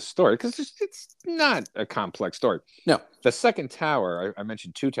wrap up the story, because it's not a complex story. No. The second tower, I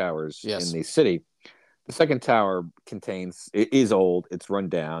mentioned 2 towers in the city. The second tower it is old, it's run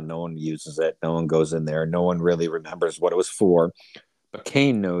down, no one uses it, no one goes in there, no one really remembers what it was for, but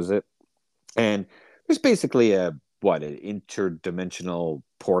Kane knows it. And there's basically an interdimensional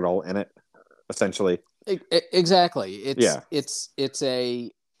portal in it, essentially. Exactly.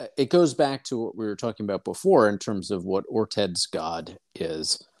 It goes back to what we were talking about before in terms of what Orted's god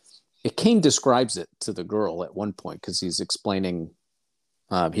is. Kane describes it to the girl at one point because he's explaining.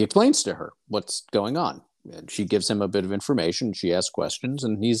 He explains to her what's going on, and she gives him a bit of information. She asks questions,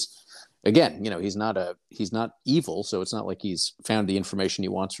 and he's not evil, so it's not like he's found the information he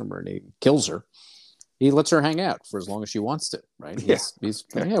wants from her and he kills her. He lets her hang out for as long as she wants to, right? He's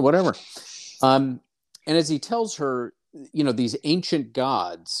whatever. And as he tells her, these ancient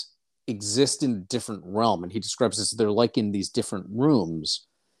gods exist in a different realm, and he describes this, they're like in these different rooms,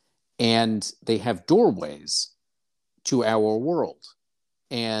 and they have doorways to our world.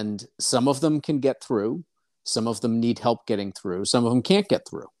 And some of them can get through, some of them need help getting through, some of them can't get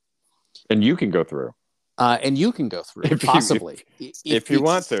through. And you can go through. Possibly. If you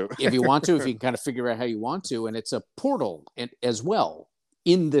want to. If you want to, if you can kind of figure out how you want to. And it's a portal as well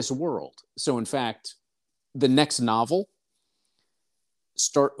in this world. So, in fact, the next novel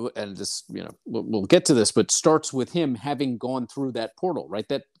we'll get to this, but starts with him having gone through that portal, right?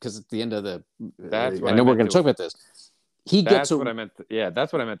 That because at the end of the, I know we're going to talk about this. That's what I meant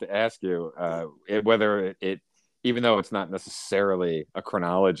to ask you. Whether it, even though it's not necessarily a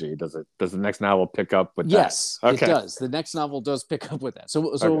chronology, does the next novel pick up with that? Yes, okay. It does. The next novel does pick up with that. So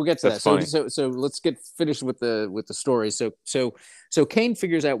we'll get to that. So let's get finished with the story. So Kane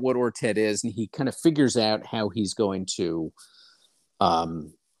figures out what Orted is, and he kind of figures out how he's going to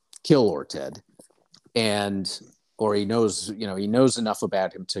kill Orted, or he knows enough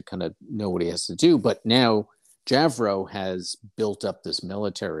about him to kind of know what he has to do. But now Javro has built up this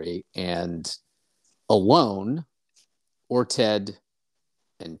military, and alone, Orted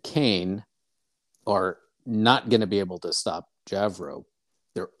and Kane are not going to be able to stop Javro.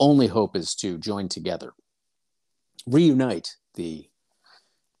 Their only hope is to join together, reunite the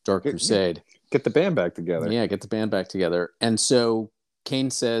Dark Crusade. Get the band back together. Yeah, get the band back together. And so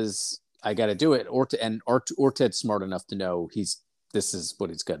Kane says, I got to do it. Orted's smart enough to know this is what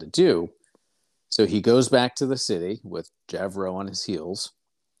he's got to do. So he goes back to the city with Javro on his heels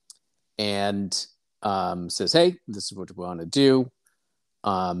and says, hey, this is what we want to do.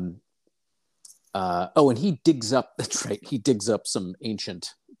 And he digs up, that's right, he digs up some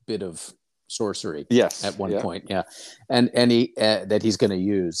ancient bit of sorcery. Yes. At one point, yeah. And he that he's going to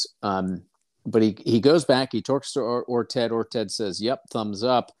use. But he goes back, he talks to Orted. Orted says, yep, thumbs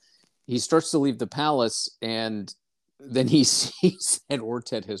up. He starts to leave the palace, and then he sees that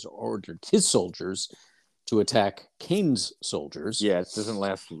Orted has ordered his soldiers to attack Kane's soldiers. Yeah, it doesn't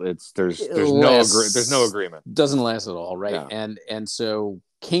last. There's no agreement. Doesn't last at all, right? Yeah. And so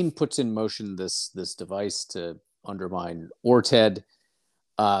Kane puts in motion this device to undermine Orted.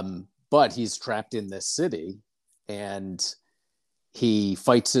 but he's trapped in this city, and he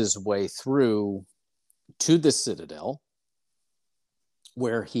fights his way through to the Citadel,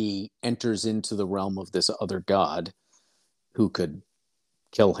 where he enters into the realm of this other god who could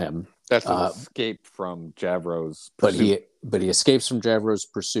kill him. That's an escape from Javro's pursuit. But he escapes from Javro's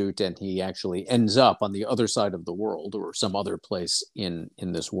pursuit, and he actually ends up on the other side of the world, or some other place in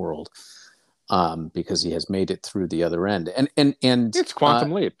this world, because he has made it through the other end. And it's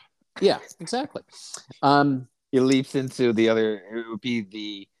quantum leap. Yeah, exactly. He leaps into the other. It would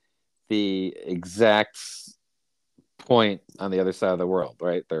be the exact point on the other side of the world,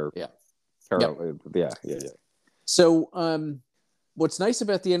 right? They're yeah. So, what's nice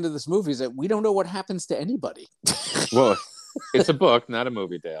about the end of this movie is that we don't know what happens to anybody. Well, it's a book, not a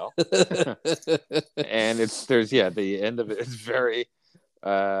movie, Dale. And the end of it is very.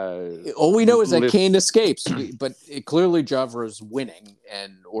 All we know is that Kane escapes, but clearly Javro's winning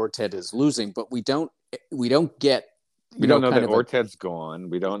and Orted is losing. But we don't get. We don't know that Orted's gone.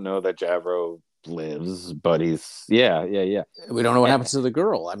 We don't know that Javro lives, but he's We don't know what happens to the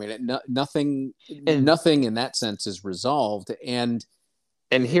girl. I mean, nothing in that sense is resolved. And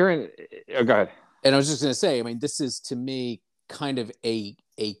go ahead. And I was just going to say, I mean, this is to me kind of a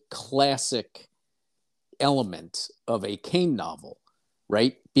classic element of a Kane novel,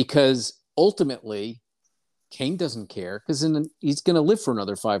 right? Because ultimately, Kane doesn't care, because he's going to live for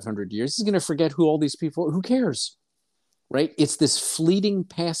another 500 years. He's going to forget who all these people. Who cares, right? It's this fleeting,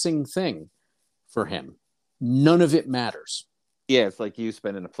 passing thing for him. None of it matters. Yeah, it's like you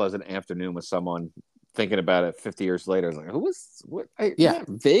spending a pleasant afternoon with someone, thinking about it 50 years later. It's like, who was what?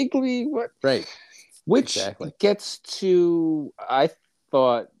 Vaguely what? Right. Which gets to, I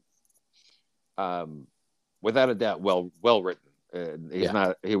thought, without a doubt, well written.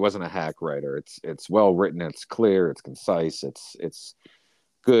 He wasn't a hack writer. It's well written. It's clear. It's concise. It's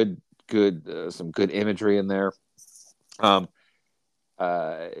good. Some good imagery in there. I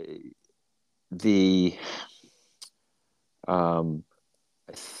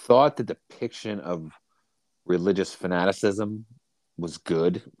thought the depiction of religious fanaticism was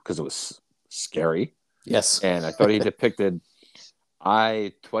good because it was scary. Yes. And I thought he depicted,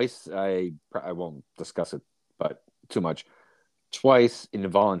 I won't discuss it, but too much. Twice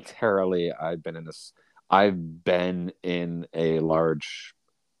involuntarily, I've been in a large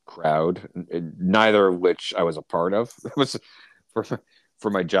crowd, neither of which I was a part of. It was for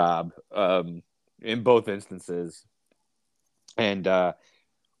my job, in both instances. And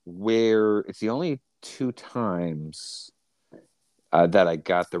where it's the only two times that I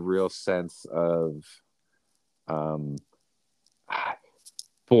got the real sense of, both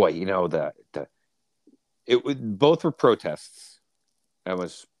were protests. I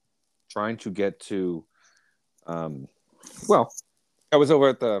was trying to get to, I was over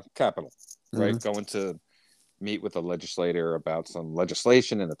at the Capitol, right? Mm-hmm. Going to meet with a legislator about some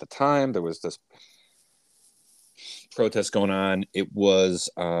legislation. And at the time there was this protest going on. It was,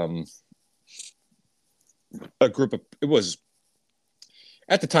 it was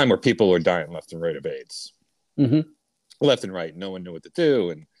at the time where people were dying left and right of AIDS. Mm-hmm. Left and right. No one knew what to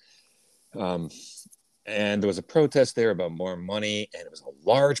do. And there was a protest there about more money, and it was a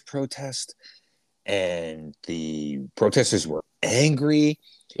large protest, and the protesters were angry.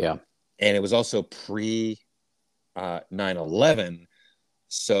 Yeah. And it was also pre 9/11.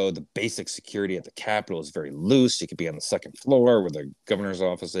 So the basic security at the Capitol is very loose. You could be on the second floor where the governor's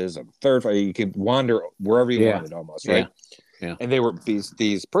office is, on the third floor. You could wander wherever you wanted almost, right? Yeah. And they were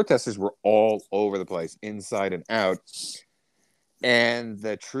these protesters were all over the place, inside and out. And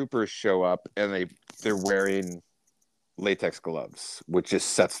the troopers show up, and they're wearing latex gloves, which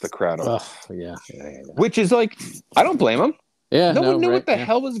just sets the crowd off. Yeah. Which is like, I don't blame them. Yeah. No one knew what the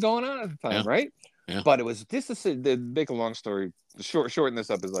hell was going on at the time, right? Yeah. But it was to make a long story shorten this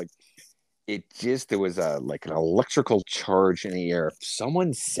up, is like, there was like an electrical charge in the air. If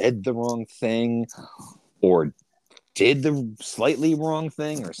someone said the wrong thing, or did the slightly wrong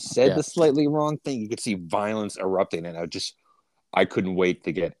thing, or said the slightly wrong thing, you could see violence erupting, and I couldn't wait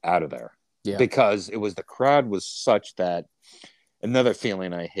to get out of there. Yeah. Because the crowd was such that, another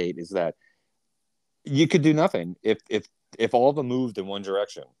feeling I hate is that you could do nothing. If all of them moved in one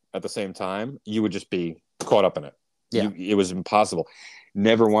direction at the same time, you would just be caught up in it. Yeah. It was impossible.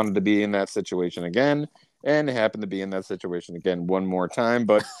 Never wanted to be in that situation again, and happened to be in that situation again one more time.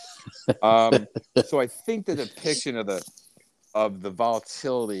 But so I think the depiction of the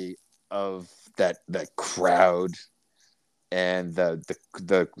volatility of that crowd and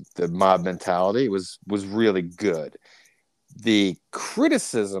the mob mentality was really good. The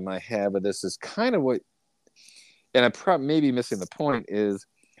criticism I have of this is kind of what, and I'm maybe missing the point, is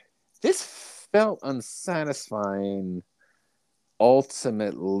This felt unsatisfying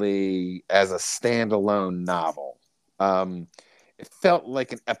ultimately as a standalone novel. It felt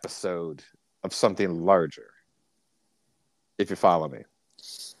like an episode of something larger, if you follow me.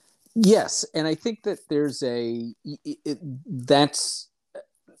 Yes, and I think that that's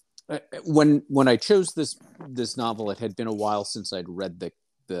when I chose this novel. It had been a while since I'd read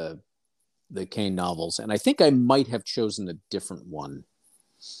the Kane novels, and I think I might have chosen a different one.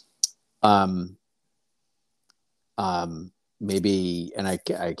 Maybe, and I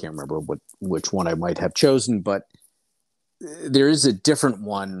can't remember which one I might have chosen, but there is a different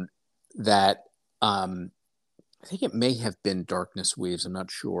one that I think it may have been Darkness Weaves. I'm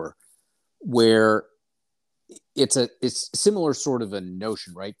not sure, where it's similar sort of a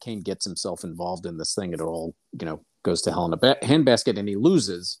notion, right? Kane gets himself involved in this thing. It all, goes to hell in a handbasket, and he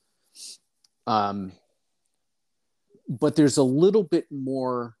loses. But there's a little bit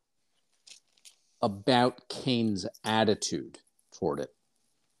more about Kane's attitude toward it,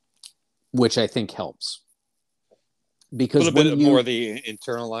 which I think helps. Because a little bit more of the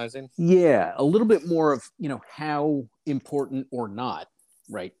internalizing. Yeah, a little bit more of, how important or not,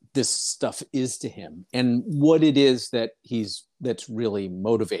 right, this stuff is to him, and what it is that's really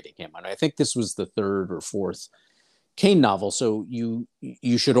motivating him. And I think this was the third or fourth Kane novel, so you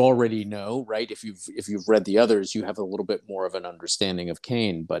should already know, right? If you've read the others, you have a little bit more of an understanding of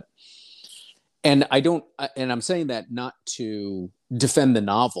Kane. And I'm saying that not to defend the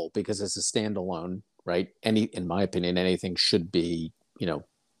novel, because it's a standalone, right? In my opinion, anything should be, it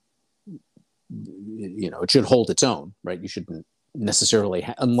should hold its own, right? You shouldn't necessarily,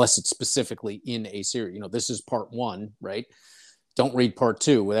 unless it's specifically in a series. This is part one, right? Don't read part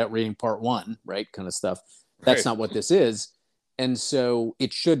two without reading part one, right? Kind of stuff. That's not what this is. And so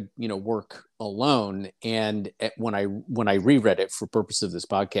it should, work alone. And when I reread it for purpose of this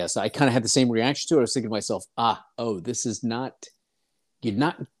podcast, I kind of had the same reaction to it. I was thinking to myself, this is not, you're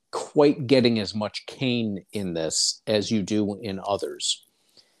not quite getting as much Kane in this as you do in others,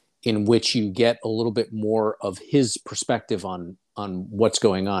 in which you get a little bit more of his perspective on what's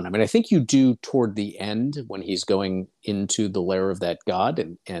going on. I mean, I think you do toward the end, when he's going into the lair of that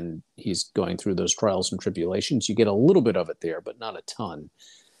god, and he's going through those trials and tribulations. You get a little bit of it there, but not a ton.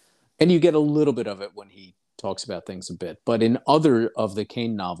 And you get a little bit of it when he talks about things a bit. But in other of the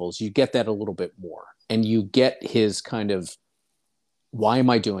Kane novels, you get that a little bit more. And you get his kind of, why am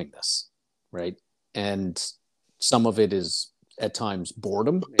I doing this? Right? And some of it is, at times,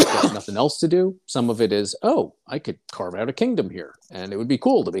 boredom. He's got nothing else to do. Some of it is, I could carve out a kingdom here, and it would be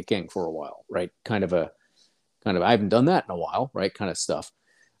cool to be king for a while, right? Kind of I haven't done that in a while, right? Kind of stuff.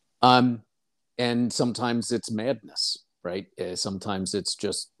 And sometimes it's madness, right? Sometimes it's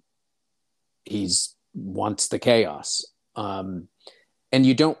just he's wants the chaos, and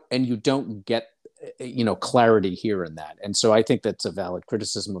you don't get clarity here in that. And so I think that's a valid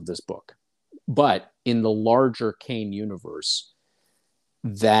criticism of this book. But in the larger Kane universe,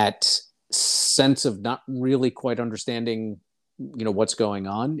 that sense of not really quite understanding, what's going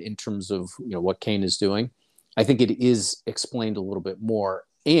on in terms of, what Kane is doing, I think it is explained a little bit more.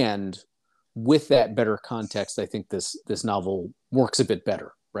 And with that better context, I think this novel works a bit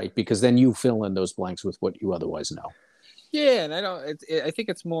better, right? Because then you fill in those blanks with what you otherwise know. Yeah, and I think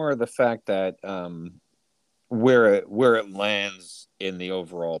it's more the fact that where it lands in the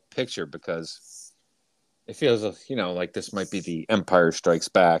overall picture, because it feels like this might be the Empire Strikes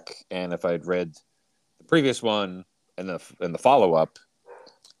Back, and if I'd read the previous one and the follow up,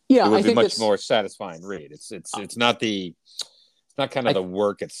 it would be much more satisfying read. It's not the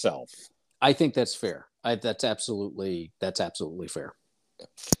work itself. I think that's fair. That's absolutely fair.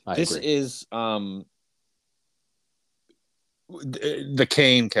 This is the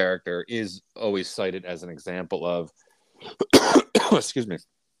Kane character is always cited as an example of excuse me,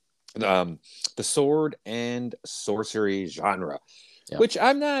 the sword and sorcery genre, which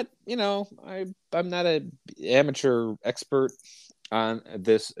I'm not, I'm not an amateur expert on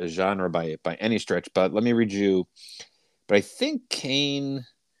this genre by any stretch, but let me read you. But I think Kane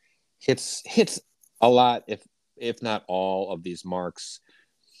hits a lot, if not all, of these marks.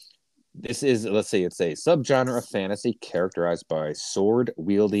 This is, let's say, it's a subgenre of fantasy characterized by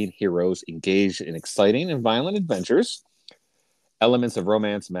sword-wielding heroes engaged in exciting and violent adventures. Elements of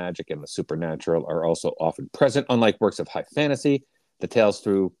romance, magic, and the supernatural are also often present. Unlike works of high fantasy, the tales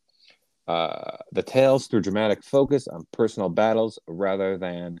through dramatic focus on personal battles rather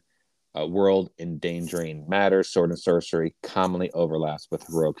than world-endangering matters. Sword and sorcery commonly overlaps with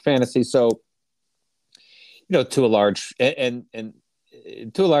heroic fantasy. So, to a large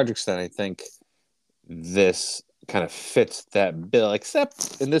extent, I think this kind of fits that bill,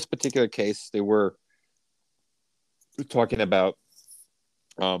 except in this particular case, they were talking about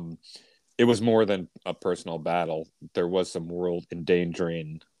um, it was more than a personal battle. There was some world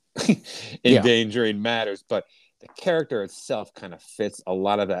endangering Yeah. endangering matters, but the character itself kind of fits a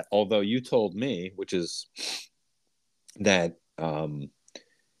lot of that. Although you told me, which is that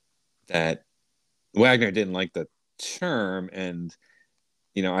that Wagner didn't like the term, and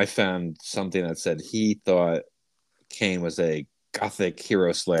I found something that said he thought Kane was a gothic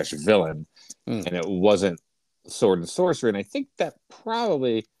hero slash villain, Mm. and it wasn't sword and sorcery. And I think that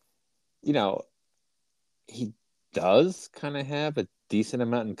probably, you know, he does kind of have a decent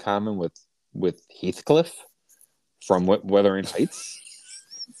amount in common with Heathcliff from Wuthering Heights,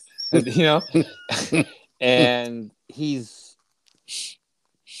 and he's,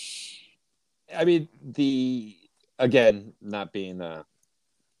 I mean, again, not being a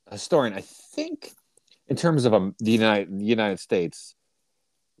historian, I think in terms of the United States,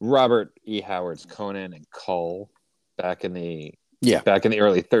 Robert E. Howard's Conan and Karl back in the Yeah.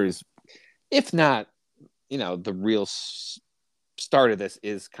 early 30s, if not, the real start of this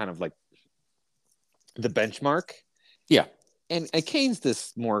is kind of like the benchmark. Yeah. And Kane's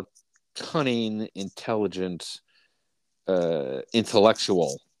this more cunning, intelligent,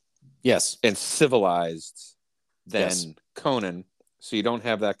 intellectual, Yes. and civilized than Yes. Conan. So you don't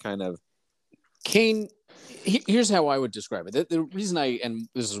have that kind of Kane. Here's how I would describe it. The reason and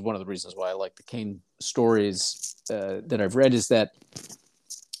this is one of the reasons why I like the Kane stories that I've read, is that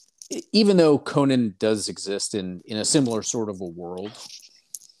even though Conan does exist in a similar sort of a world,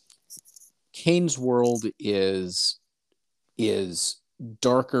 Kane's world is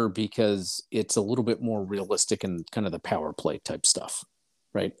darker because it's a little bit more realistic and kind of the power play type stuff,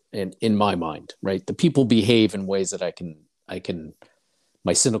 right? And in my mind, right, the people behave in ways that I can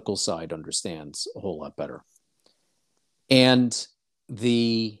my cynical side understands a whole lot better. And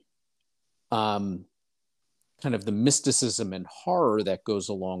the kind of the mysticism and horror that goes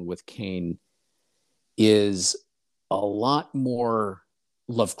along with Kane is a lot more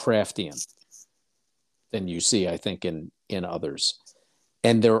Lovecraftian than you see, I think, in others.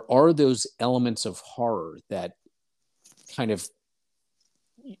 And there are those elements of horror that kind of,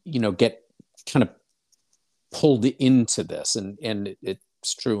 get kind of pulled into this. And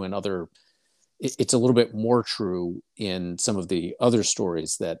it's true in other, it's a little bit more true in some of the other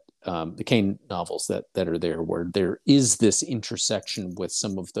stories that the Kane novels that are there, where there is this intersection with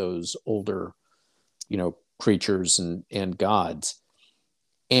some of those older, creatures and gods.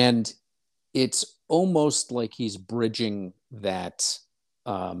 And it's almost like he's bridging that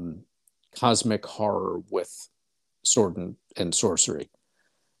cosmic horror with sword and sorcery.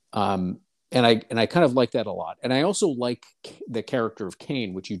 And I kind of like that a lot. And I also like the character of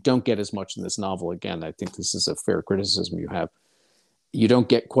Kane, which you don't get as much in this novel. Again, I think this is a fair criticism you have. You don't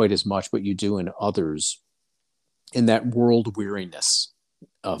get quite as much, but you do in others, in that world weariness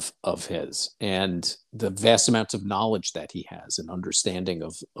of his, and the vast amounts of knowledge that he has and understanding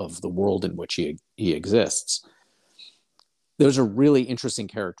of the world in which he exists. Those are really interesting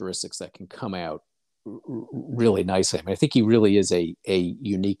characteristics that can come out really nicely. I mean, I think he really is a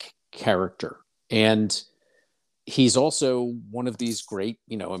unique character. And he's also one of these great,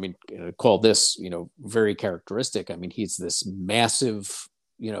 call this, very characteristic. I mean, he's this massive,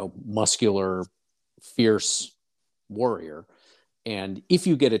 muscular, fierce warrior. And if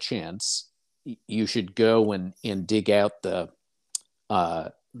you get a chance, you should go and dig out the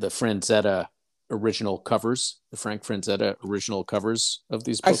Franzetta original covers, the Frank Franzetta original covers of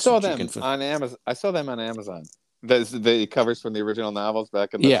these books. I saw them on Amazon. The covers from the original novels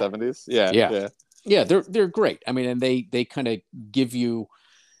back in the 70s. Yeah, they're great. I mean, and they kind of give you,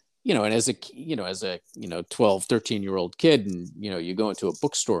 and as a 12, 13-year-old kid, and you go into a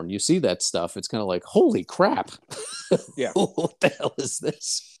bookstore and you see that stuff, it's kind of like, holy crap. Yeah. What the hell is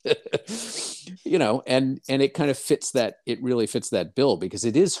this? And it kind of fits that, it really fits that bill, because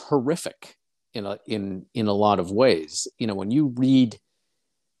it is horrific in a lot of ways. When you read,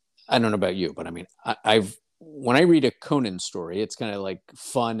 I don't know about you, but I mean, when I read a Conan story, it's kind of like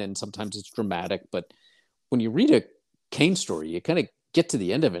fun and sometimes it's dramatic. But when you read a Kane story, you kind of get to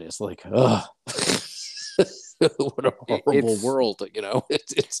the end of it. It's like, ugh, what a horrible world.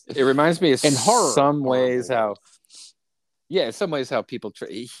 It reminds me of and horror, some ways how people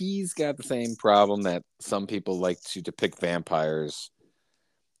he's got the same problem that some people like to depict vampires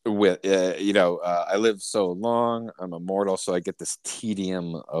with. I live so long, I'm immortal, so I get this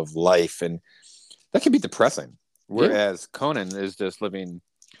tedium of life, and that can be depressing. Whereas Conan is just living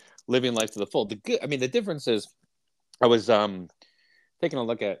life to the full. The difference is, I was taking a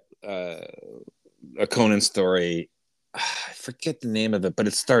look at a Conan story. I forget the name of it, but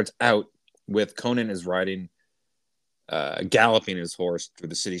it starts out with Conan is riding, galloping his horse through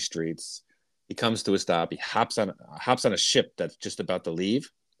the city streets. He comes to a stop. He hops on a ship that's just about to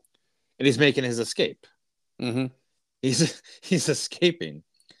leave, and he's making his escape. Mm-hmm. He's escaping,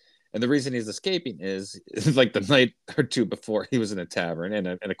 and the reason he's escaping is like the night or two before he was in a tavern, and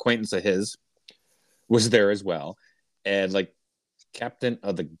an acquaintance of his was there as well, and like captain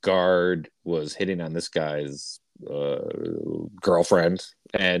of the guard was hitting on this guy's girlfriend,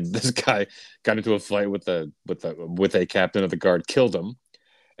 and this guy got into a fight with a captain of the guard, killed him,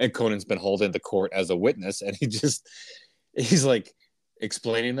 and Conan's been hauled into court as a witness, and he's like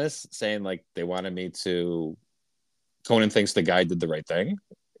explaining this, saying like they wanted me to. Conan thinks the guy did the right thing,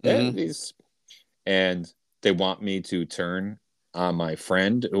 and and they want me to turn on my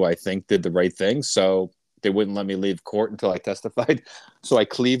friend who I think did the right thing, so they wouldn't let me leave court until I testified. So I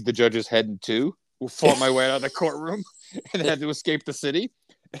cleaved the judge's head in two, fought my way out of the courtroom, and had to escape the city.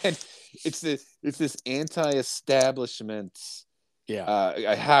 And it's this anti-establishment.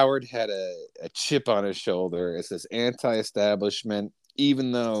 Yeah. Howard had a chip on his shoulder. It's this anti-establishment,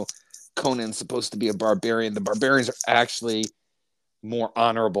 even though Conan's supposed to be a barbarian. The barbarians are actually more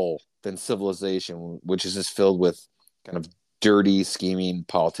honorable than civilization, which is just filled with kind of dirty, scheming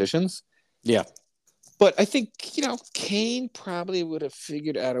politicians. Yeah. But I think, Kane probably would have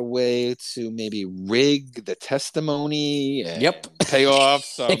figured out a way to maybe rig the testimony and pay off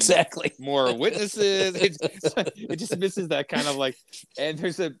some exactly more witnesses. It just misses that kind of like, and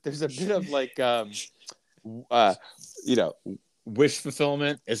there's a bit of like, wish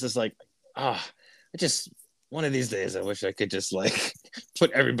fulfillment. It's just like, one of these days, I wish I could just like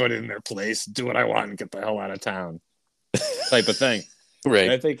put everybody in their place, do what I want, and get the hell out of town, type of thing. Right.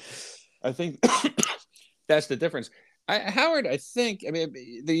 And I think that's the difference. Howard, I think, I mean,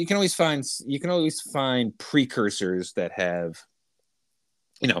 you can always find precursors that have,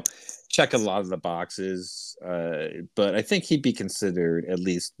 check a lot of the boxes. But I think he'd be considered at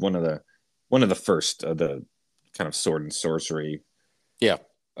least one of the first of the kind of sword and sorcery. Yeah.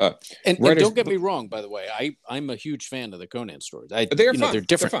 And don't get me wrong, by the way, I'm a huge fan of the Conan stories. They're fun. They're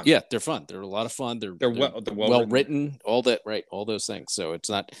different. They're fun. Yeah, they're fun. They're a lot of fun. They're well written, all that, right? All those things. So it's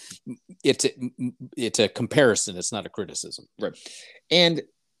a comparison. It's not a criticism. Right. And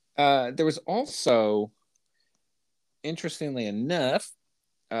there was also, interestingly enough,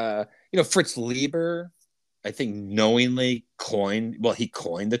 Fritz Lieber, I think knowingly coined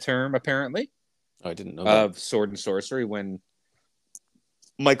the term, apparently. Oh, I didn't know of sword and sorcery when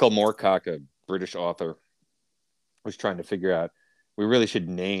Michael Moorcock, a British author, was trying to figure out, we really should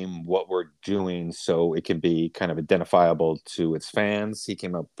name what we're doing so it can be kind of identifiable to its fans. He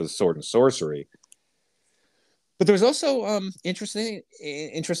came up with sword and sorcery. But there was also,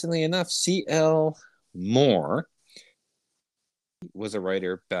 interestingly enough, C.L. Moore was a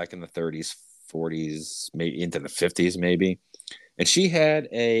writer back in the 30s, 40s, maybe into the 50s, maybe. And she had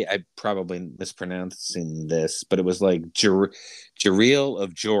I'm probably mispronouncing this, but it was like Jeriel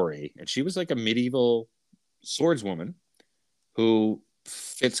of Jory. And she was like a medieval swordswoman who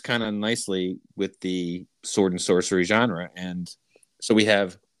fits kind of nicely with the sword and sorcery genre. And so we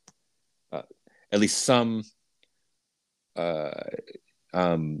have at least some,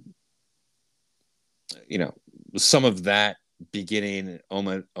 some of that beginning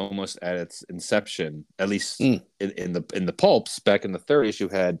almost at its inception, at least in the pulps back in the 30s. You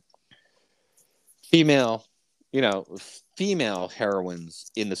had female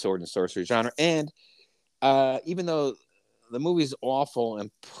heroines in the sword and sorcery genre, and even though the movie's awful and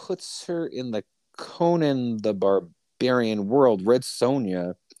puts her in the Conan the Barbarian world, Red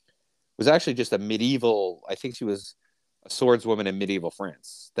Sonja was actually just a medieval, I think she was a swordswoman in medieval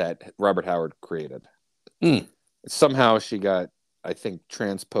France that Robert Howard created. Somehow she got, I think,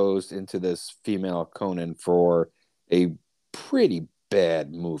 transposed into this female Conan for a pretty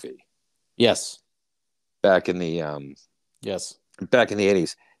bad movie. Yes. Back in the 80s.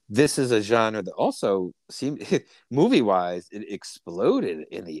 This is a genre that also seemed, movie-wise, it exploded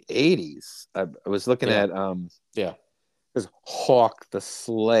in the 80s. I was looking at there's Hawk the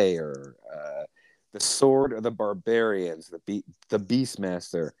Slayer, The Sword of the Barbarians, the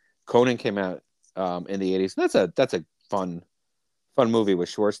Beastmaster. Conan came out in the 80s. That's a fun movie with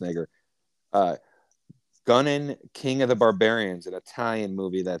Schwarzenegger. Gunnin, King of the Barbarians, an Italian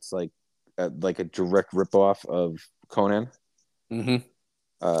movie that's like a direct ripoff of Conan.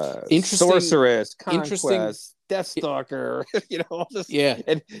 Sorceress, Conquest, Deathstalker, all this. Yeah,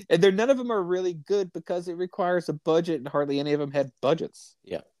 and none of them are really good because it requires a budget, and hardly any of them had budgets.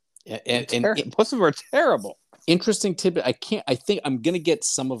 Yeah, and most of them are terrible. Interesting tidbit. I think I'm gonna get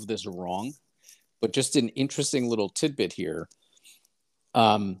some of this wrong, but just an interesting little tidbit here.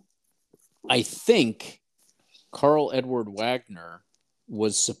 I think Karl Edward Wagner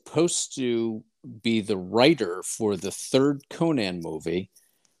was supposed to be the writer for the third Conan movie,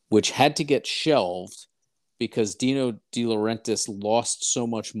 which had to get shelved because Dino De Laurentiis lost so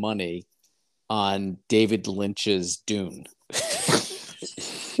much money on David Lynch's Dune.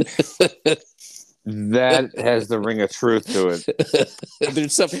 That has the ring of truth to it.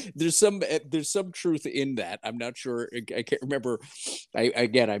 There's some truth in that. I'm not sure. I can't remember.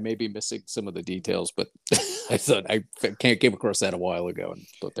 I may be missing some of the details, but I thought I came across that a while ago and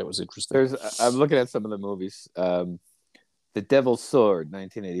thought that was interesting. I'm looking at some of the movies. The Devil's Sword,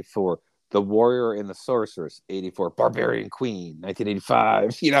 1984. The Warrior and the Sorceress, 84. Barbarian Queen,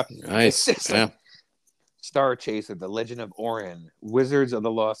 1985. Nice. Like Star Chaser, The Legend of Orion, Wizards of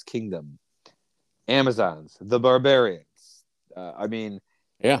the Lost Kingdom, Amazons, The Barbarians.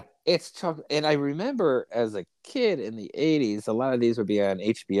 It's tough. And I remember as a kid in the 80s, a lot of these would be on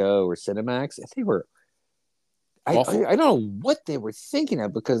HBO or Cinemax. And they were, I don't know what they were thinking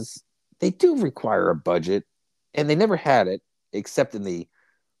of, because they do require a budget, and they never had it except in the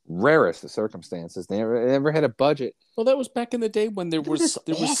rarest of circumstances. They never had a budget. Well, that was back in the day when there was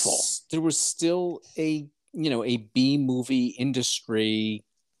still a B movie industry,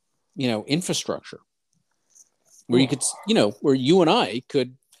 infrastructure where you could, where you and I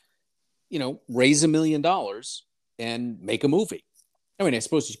could, raise $1 million and make a movie. I mean, I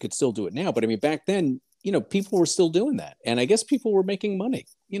suppose you could still do it now, but I mean, back then, people were still doing that, and I guess people were making money.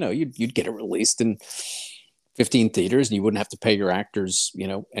 You'd get it released in 15 theaters, and you wouldn't have to pay your actors,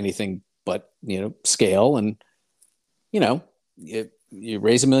 anything but, scale. And, you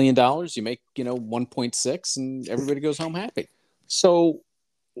raise $1 million, you make, 1.6, and everybody goes home happy. So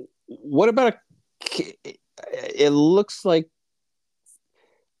what about it looks like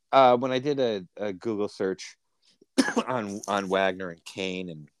when I did a Google search on Wagner and Kane,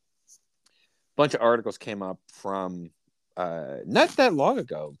 and a bunch of articles came up from not that long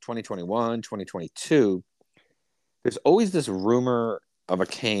ago, 2021, 2022. There's always this rumor of a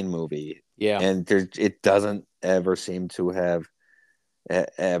Kane movie. Yeah. And it doesn't ever seem to have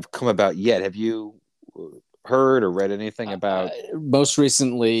come about yet. Have you heard or read anything about? Most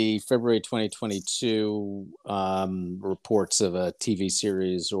recently, February 2022, reports of a TV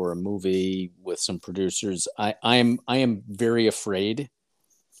series or a movie with some producers. I am very afraid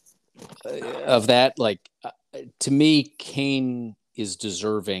of that. Like, to me, Kane is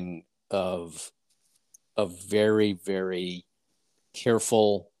deserving of a very, very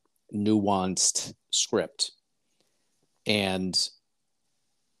careful, nuanced script. And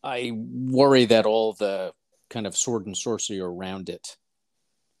I worry that all the kind of sword and sorcery around it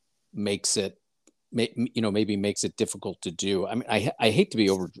makes it, maybe makes it difficult to do. I mean, I hate to be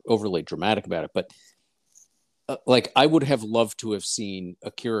overly dramatic about it, but like, I would have loved to have seen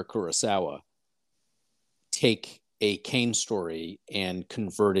Akira Kurosawa take a Kane story and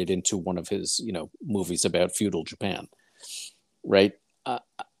convert it into one of his, movies about feudal Japan, right?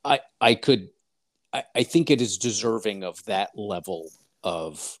 I think it is deserving of that level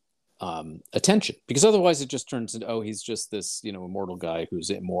of attention, because otherwise it just turns into, oh, he's just this, immortal guy who's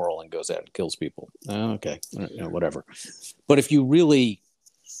immoral and goes out and kills people. Okay, whatever. But if you really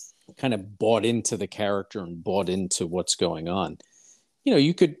kind of bought into the character and bought into what's going on,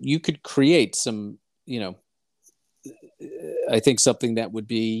 you could create some, I think something that would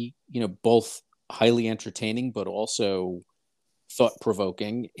be, both highly entertaining, but also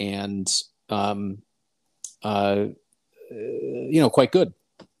thought-provoking and, quite good.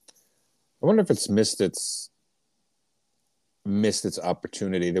 I wonder if it's missed its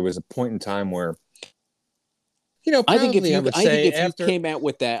opportunity. There was a point in time where, I think if you came out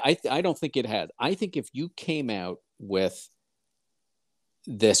with that, I don't think it had. I think if you came out with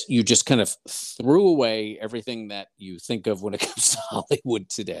this, you just kind of threw away everything that you think of when it comes to Hollywood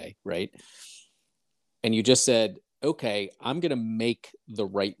today, right? And you just said, okay, I'm going to make the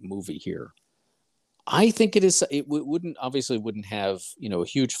right movie here. I think it wouldn't have, a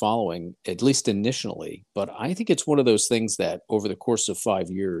huge following, at least initially, but I think it's one of those things that over the course of 5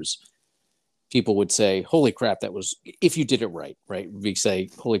 years, people would say, holy crap, that was, if you did it right? We say,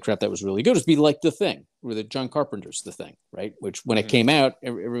 holy crap, that was really good. It'd be like The Thing, or the John Carpenter's The Thing, right? Which when it came out,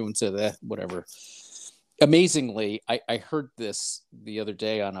 everyone said, whatever. Amazingly, I heard this the other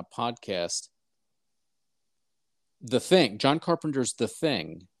day on a podcast. The Thing, John Carpenter's The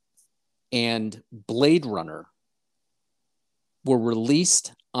Thing, and Blade Runner were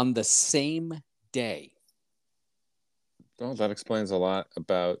released on the same day. Well, that explains a lot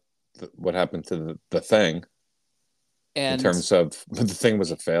about what happened to the Thing. in And terms of the thing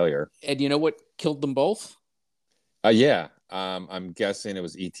was a failure. you know what killed them both? Yeah. I'm guessing it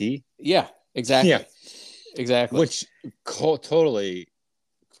was E.T. Yeah, exactly. Yeah. Exactly. Which totally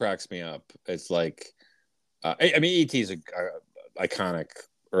cracks me up. It's like, I mean, E.T. is a iconic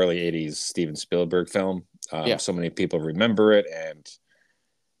early 80s Steven Spielberg film. Yeah. So many people remember it. And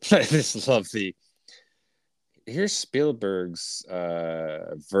I just love here's Spielberg's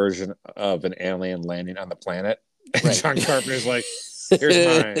version of an alien landing on the planet. And Right. John Carpenter's like, here's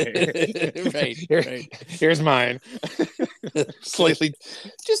mine. Right. Here's mine.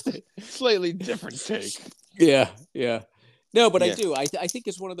 Just a slightly different take. Yeah. No, but Yeah. I do. I think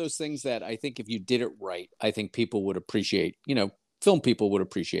it's one of those things that I think if you did it right, I think people would appreciate, film people would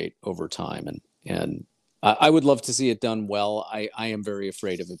appreciate over time. And I would love to see it done well. I am very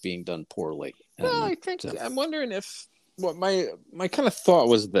afraid of it being done poorly. Well, I think I'm wondering if what my kind of thought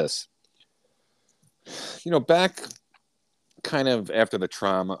was this. Back kind of after the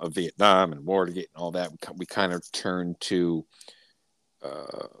trauma of Vietnam and Watergate and all that, we kind of turned to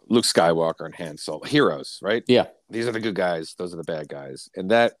Luke Skywalker and Han Solo, heroes, right? Yeah. These are the good guys, those are the bad guys, and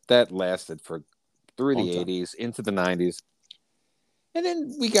that lasted through the 80s into the 90s. And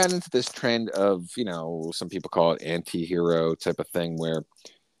then we got into this trend of, some people call it anti-hero type of thing where,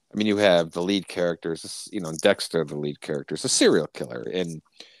 I mean, you have the lead characters, Dexter, the lead character, is a serial killer. And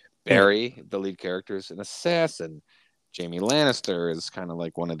Barry, the lead character, is an assassin. Jamie Lannister is kind of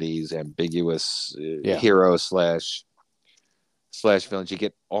like one of these ambiguous hero slash villains. You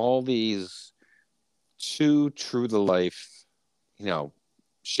get all these two true to life,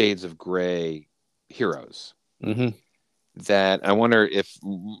 shades of gray heroes. Mm-hmm. That I wonder if,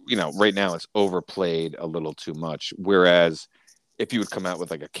 right now it's overplayed a little too much. Whereas if you would come out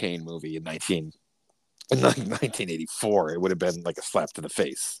with like a Kane movie in 1984, it would have been like a slap to the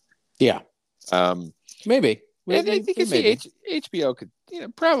face. Yeah. Maybe. And I think HBO could,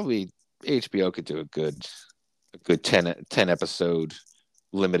 probably HBO could do a good 10 episode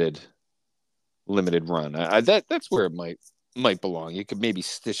limited run. That's where it might belong. You could maybe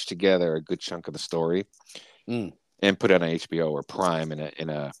stitch together a good chunk of the story. And put it on HBO or Prime in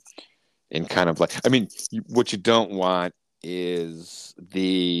kind of like, I mean, what you don't want is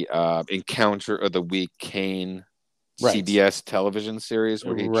the Encounter of the Week Kane CBS television series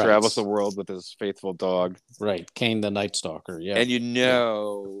where he travels the world with his faithful dog. Right. Kane the Night Stalker. Yeah. And you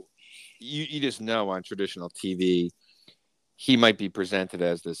just know on traditional TV, he might be presented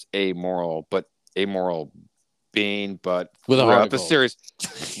as this amoral being, but with throughout the series,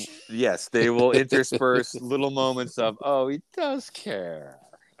 yes, they will intersperse little moments of, oh, he does care.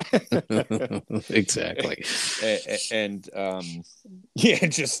 Exactly. And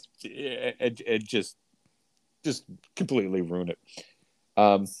just completely ruin it.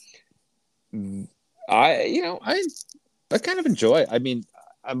 I kind of enjoy. I mean,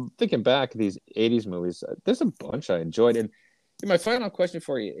 I'm thinking back these 80s movies. There's a bunch I enjoyed, and my final question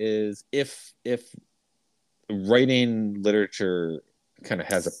for you is if writing literature kind of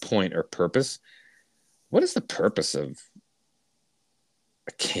has a point or purpose, what is the purpose of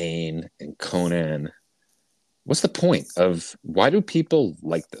Kane and Conan? What's the point of, why do people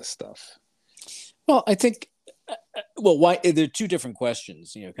like this stuff? Well, I think, why there are two different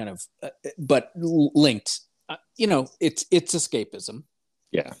questions, but linked. It's escapism.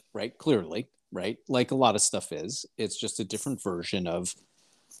 Yeah. Right. Clearly. Right. Like a lot of stuff is. It's just a different version of,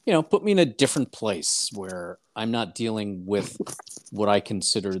 put me in a different place where I'm not dealing with what I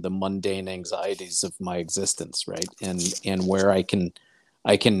consider the mundane anxieties of my existence, right? And where I can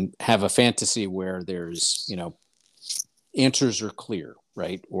have a fantasy where there's, answers are clear,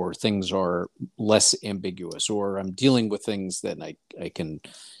 right? Or things are less ambiguous, or I'm dealing with things that I can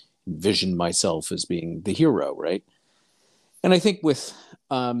envision myself as being the hero, right? And I think with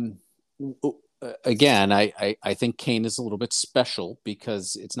again, I think Kane is a little bit special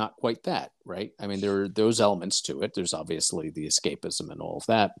because it's not quite that, right? I mean, there are those elements to it. There's obviously the escapism and all of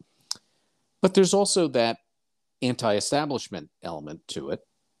that, but there's also that anti-establishment element to it,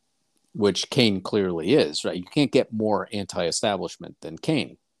 which Kane clearly is, right? You can't get more anti-establishment than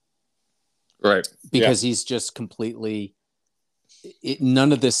Kane, right? Because he's just completely.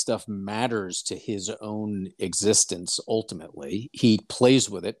 None of this stuff matters to his own existence. Ultimately, he plays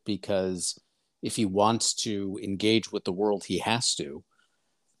with it because if he wants to engage with the world, he has to.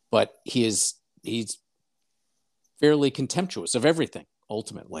 But he's fairly contemptuous of everything,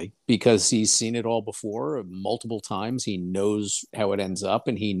 ultimately, because he's seen it all before multiple times. He knows how it ends up,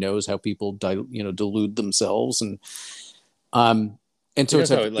 and he knows how people delude themselves, and so it's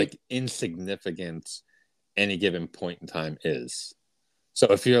like insignificant any given point in time is.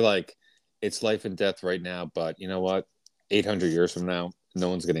 So if you're like, it's life and death right now, but you know what? 800 years from now, no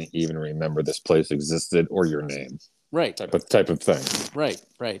one's going to even remember this place existed or your name. Right. Type of thing. Right.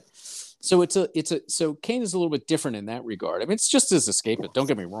 So so Kane is a little bit different in that regard. I mean, it's just as escapist. Don't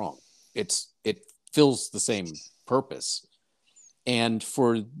get me wrong. It fills the same purpose. And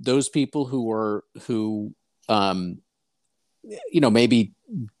for those people who maybe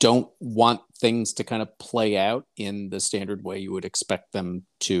don't want things to kind of play out in the standard way you would expect them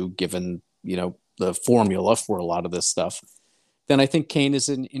to, given, the formula for a lot of this stuff, then I think Kane is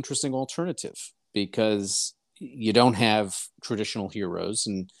an interesting alternative, because you don't have traditional heroes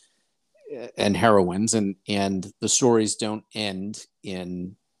and heroines, and the stories don't end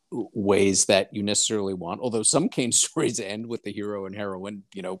in ways that you necessarily want. Although some Kane stories end with the hero and heroine,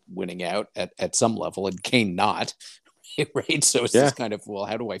 winning out at some level, and Kane not, right? So it's just kind of, well,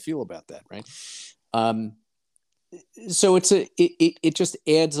 how do I feel about that, right? So it just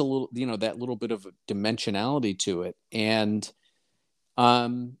adds a little, that little bit of dimensionality to it, and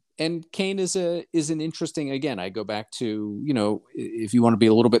Kane is an interesting. Again, I go back to, if you want to be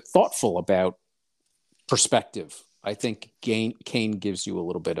a little bit thoughtful about perspective, I think Kane gives you a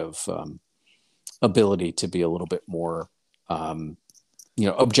little bit of ability to be a little bit more,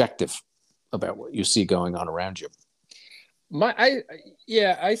 objective about what you see going on around you.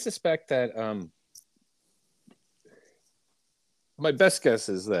 I suspect that my best guess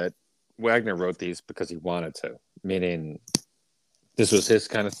is that Wagner wrote these because he wanted to, meaning this was his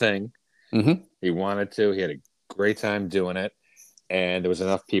kind of thing. Mm-hmm. He wanted to. He had a great time doing it, and there was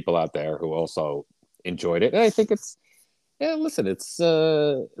enough people out there who also enjoyed it. And I think it's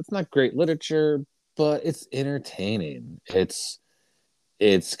not great literature, but it's entertaining. It's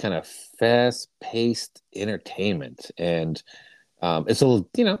kind of fast-paced entertainment, and it's a little,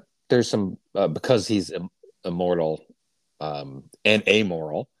 there's some because he's immortal and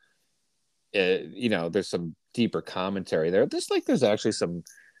amoral. There's some deeper commentary there. There's actually some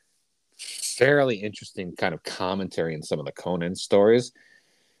fairly interesting kind of commentary in some of the Conan stories,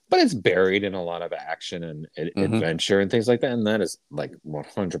 but it's buried in a lot of action and adventure and things like that. And that is like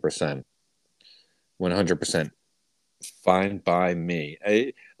 100% fine by me.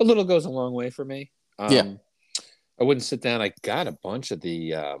 A little goes a long way for me. I wouldn't sit down. I got a bunch of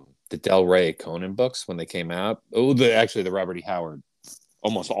the Del Rey Conan books when they came out. The Robert E. Howard,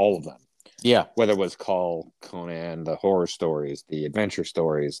 almost all of them. Yeah. Whether it was called Conan, the horror stories, the adventure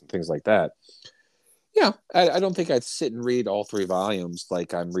stories, and things like that. Yeah, I don't think I'd sit and read all 3 volumes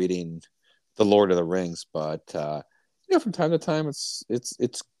like I'm reading The Lord of the Rings, but from time to time, it's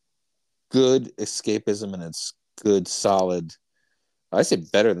good escapism, and it's good, solid. I say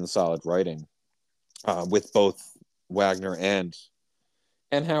better than solid writing, with both Wagner and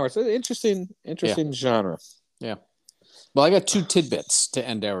Howard. So interesting genre. Yeah. Well, I got 2 tidbits to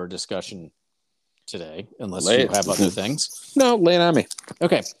end our discussion today, unless you have other things. No, lay it on me.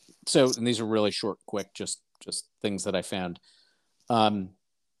 Okay. So, and these are really short, quick, just things that I found. Under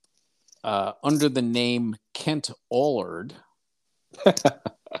the name Kent Allard,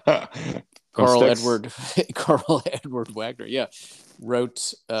 Karl Edward Wagner,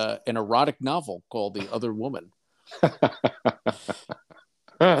 wrote an erotic novel called The Other Woman.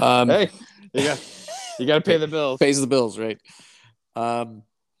 Hey, you got to pay the bills. Pays the bills, right?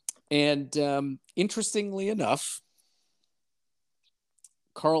 And interestingly enough,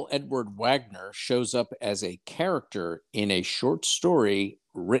 Karl Edward Wagner shows up as a character in a short story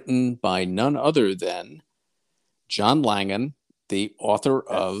written by none other than John Langan, the author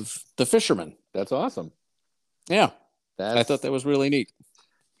of The Fisherman. That's awesome. Yeah. I thought that was really neat.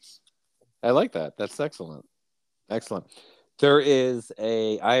 I like that. That's excellent. Excellent. There is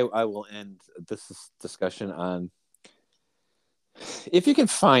I will end this discussion on, if you can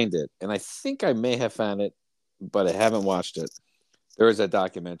find it, and I think I may have found it, but I haven't watched it. There is a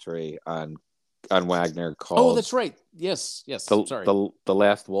documentary on Wagner called... Oh, that's right. Yes. Sorry. The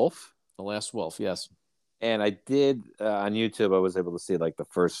Last Wolf. The Last Wolf, yes. And I did, on YouTube, I was able to see like the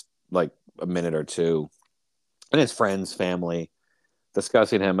first, like a minute or two, and his friends, family,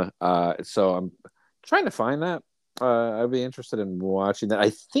 discussing him. So I'm trying to find that. I'd be interested in watching that.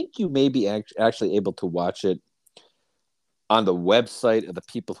 I think you may be actually able to watch it on the website of the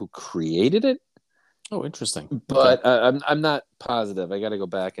people who created it. Oh, interesting. But I'm not positive. I got to go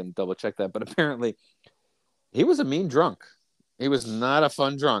back and double check that. But apparently, he was a mean drunk. He was not a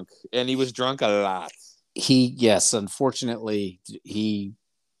fun drunk, and he was drunk a lot. Unfortunately, he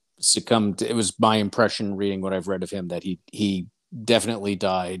succumbed. It was my impression, reading what I've read of him, that he definitely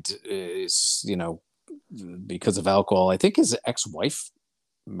died, because of alcohol. I think his ex-wife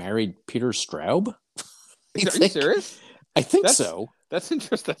married Peter Straub. Are you serious? I think so. That's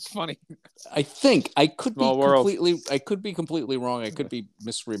interesting. That's funny. I think I could Small world. I could be completely wrong. I could be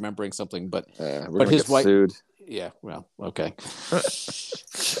misremembering something, but We're but gonna his get wife, sued. yeah, well, okay.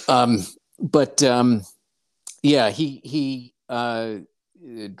 But yeah, he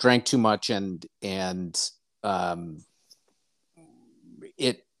drank too much, and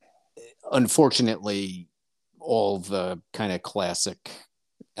it unfortunately all the kind of classic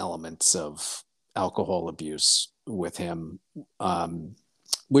elements of alcohol abuse with him,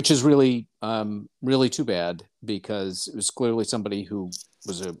 which is really really too bad, because it was clearly somebody who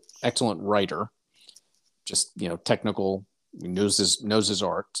was an excellent writer, just technical, knows his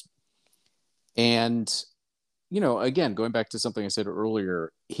art. And again, going back to something I said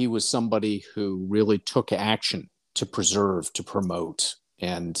earlier, he was somebody who really took action to preserve, to promote,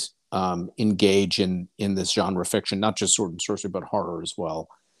 and engage in this genre fiction, not just sword and sorcery, but horror as well.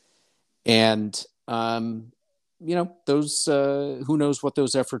 And those who knows what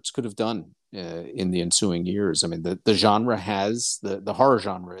those efforts could have done in the ensuing years. I mean, the genre has, the horror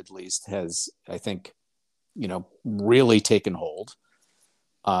genre at least has, I think, really taken hold.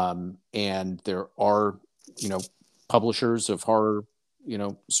 And there are, publishers of horror,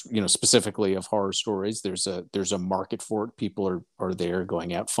 specifically of horror stories. There's a market for it. People are there,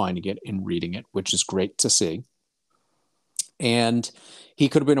 going out, finding it and reading it, which is great to see. And he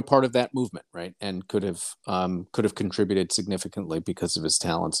could have been a part of that movement, right? And could have contributed significantly because of his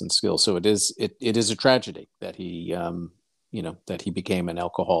talents and skills. So it is a tragedy that he that he became an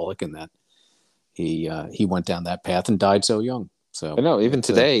alcoholic, and that he went down that path and died so young. So I know, even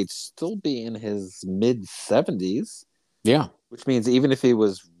today, he'd still be in his mid-70s. Yeah. Which means even if he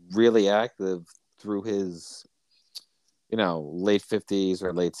was really active through his, late 50s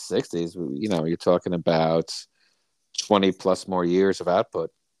or late 60s, you're talking about 20 plus more years of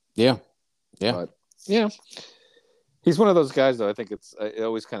output. Yeah. But, he's one of those guys, though. I think it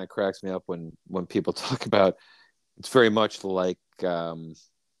always kind of cracks me up when people talk about, it's very much like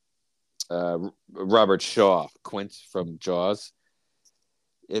Robert Shaw, Quint from Jaws.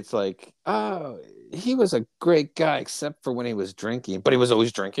 It's like, oh, he was a great guy, except for when he was drinking, but he was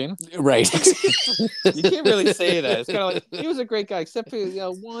always drinking. Right. You can't really say that. It's kind of like, he was a great guy, except for,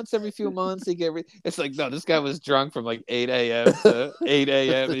 once every few months he get. It's like, no, this guy was drunk from like 8 a.m. to 8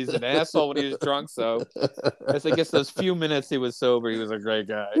 a.m. He's an asshole when he was drunk. So I guess those few minutes he was sober, he was a great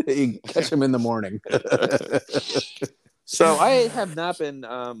guy. You catch him in the morning. So I have not been.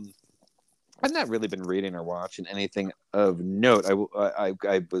 I've not really been reading or watching anything of note. I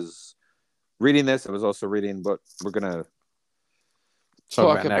was reading this. I was also reading what we're gonna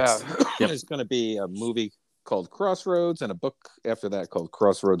talk about. Yep. There's gonna be a movie called Crossroads and a book after that called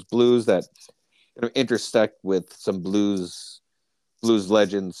Crossroads Blues that intersect with some blues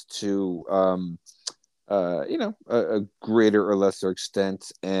legends to a greater or lesser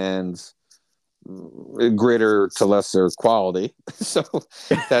extent, and greater to lesser quality. So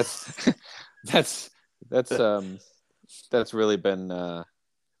that's really been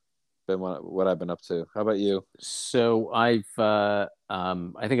what I've been up to. How about you? So I think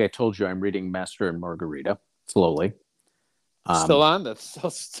I told you I'm reading Master and Margarita slowly. Still on that?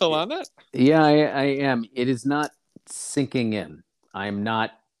 Still on that? Yeah, I am. It is not sinking in. I'm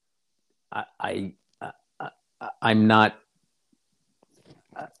not. I'm not.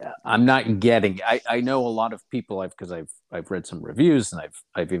 I'm not getting. I know a lot of people. Because I've read some reviews, and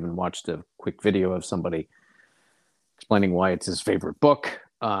I've even watched a quick video of somebody explaining why it's his favorite book.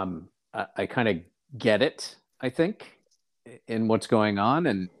 I kind of get it, I think, in what's going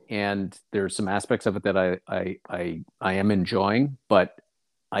on, and there's some aspects of it that I am enjoying, but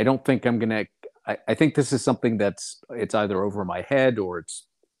I don't think I'm gonna. I think this is something it's either over my head, or it's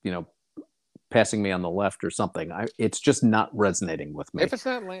passing me on the left or something. It's just not resonating with me. If it's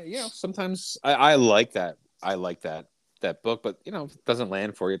not, sometimes I like that. I like that book, but if it doesn't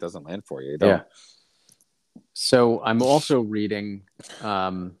land for you, it doesn't land for you. Yeah. So I'm also reading,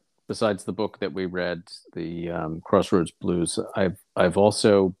 besides the book that we read, the Crossroads Blues. I've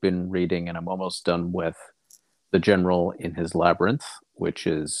also been reading, and I'm almost done with, The General in His Labyrinth, which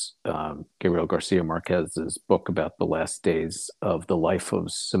is Gabriel Garcia Marquez's book about the last days of the life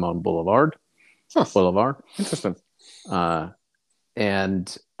of Simone Bolivar. Interesting.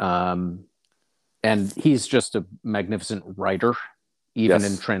 And he's just a magnificent writer, even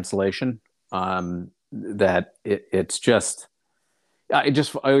in translation. That it's just, I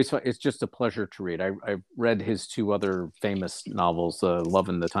always find it's just a pleasure to read. I read his two other famous novels, Love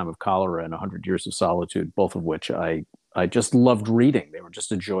in the Time of Cholera and 100 Years of Solitude, both of which I just loved reading. They were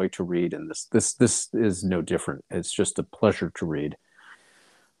just a joy to read, and this is no different. It's just a pleasure to read.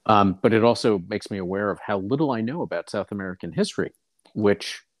 But it also makes me aware of how little I know about South American history.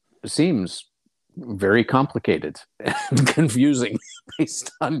 which seems very complicated and confusing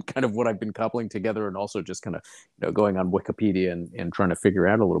based on kind of what I've been cobbling together, and also just kind of going on Wikipedia and trying to figure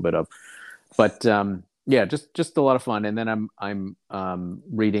out a little bit of. But yeah, just a lot of fun. And then I'm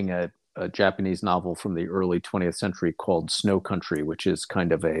reading a Japanese novel from the early 20th century called Snow Country, which is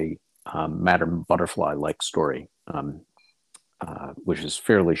kind of a Madame Butterfly like story, which is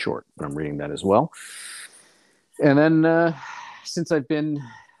fairly short, but I'm reading that as well. And then since I've been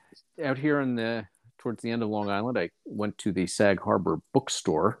out here towards the end of Long Island, I went to the Sag Harbor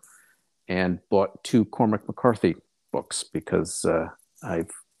bookstore and bought 2 Cormac McCarthy books because I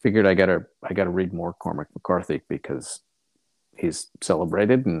figured I gotta read more Cormac McCarthy because he's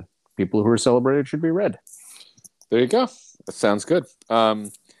celebrated and people who are celebrated should be read. There you go. That sounds good.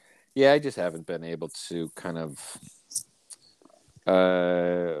 Yeah, I just haven't been able to kind of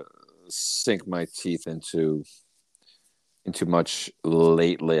sink my teeth into much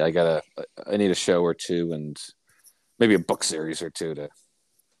lately. I need a show or two and maybe a book series or two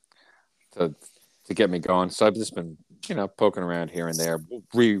to get me going. So I've just been, poking around here and there,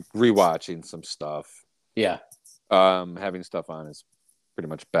 rewatching some stuff. Yeah. Having stuff on is pretty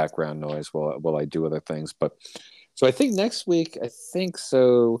much background noise while I do other things. But so I think next week, this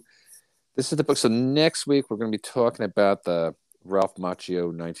is the book. So next week we're going to be talking about the Ralph Macchio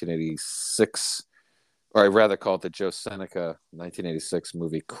 1986, or I'd rather call it the Joe Seneca 1986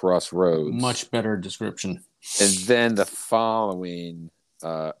 movie Crossroads. Much better description. And then the following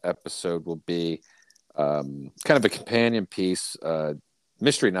episode will be kind of a companion piece,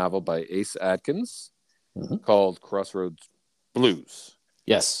 mystery novel by Ace Atkins called Crossroads Blues.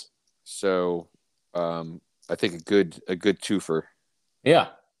 Yes. So I think a good twofer. Yeah.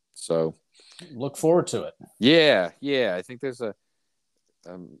 So look forward to it. Yeah. I think there's a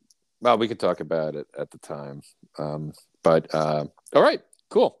well, we could talk about it at the time. But all right,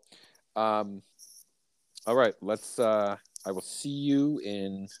 cool. All right, let's I will see you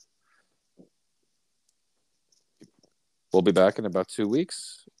in we'll be back in about 2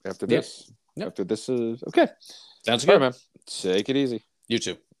 weeks after this. Yep. After this is okay. Sounds good. All right, man. Take it easy. You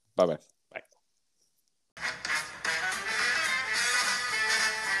too. Bye-bye.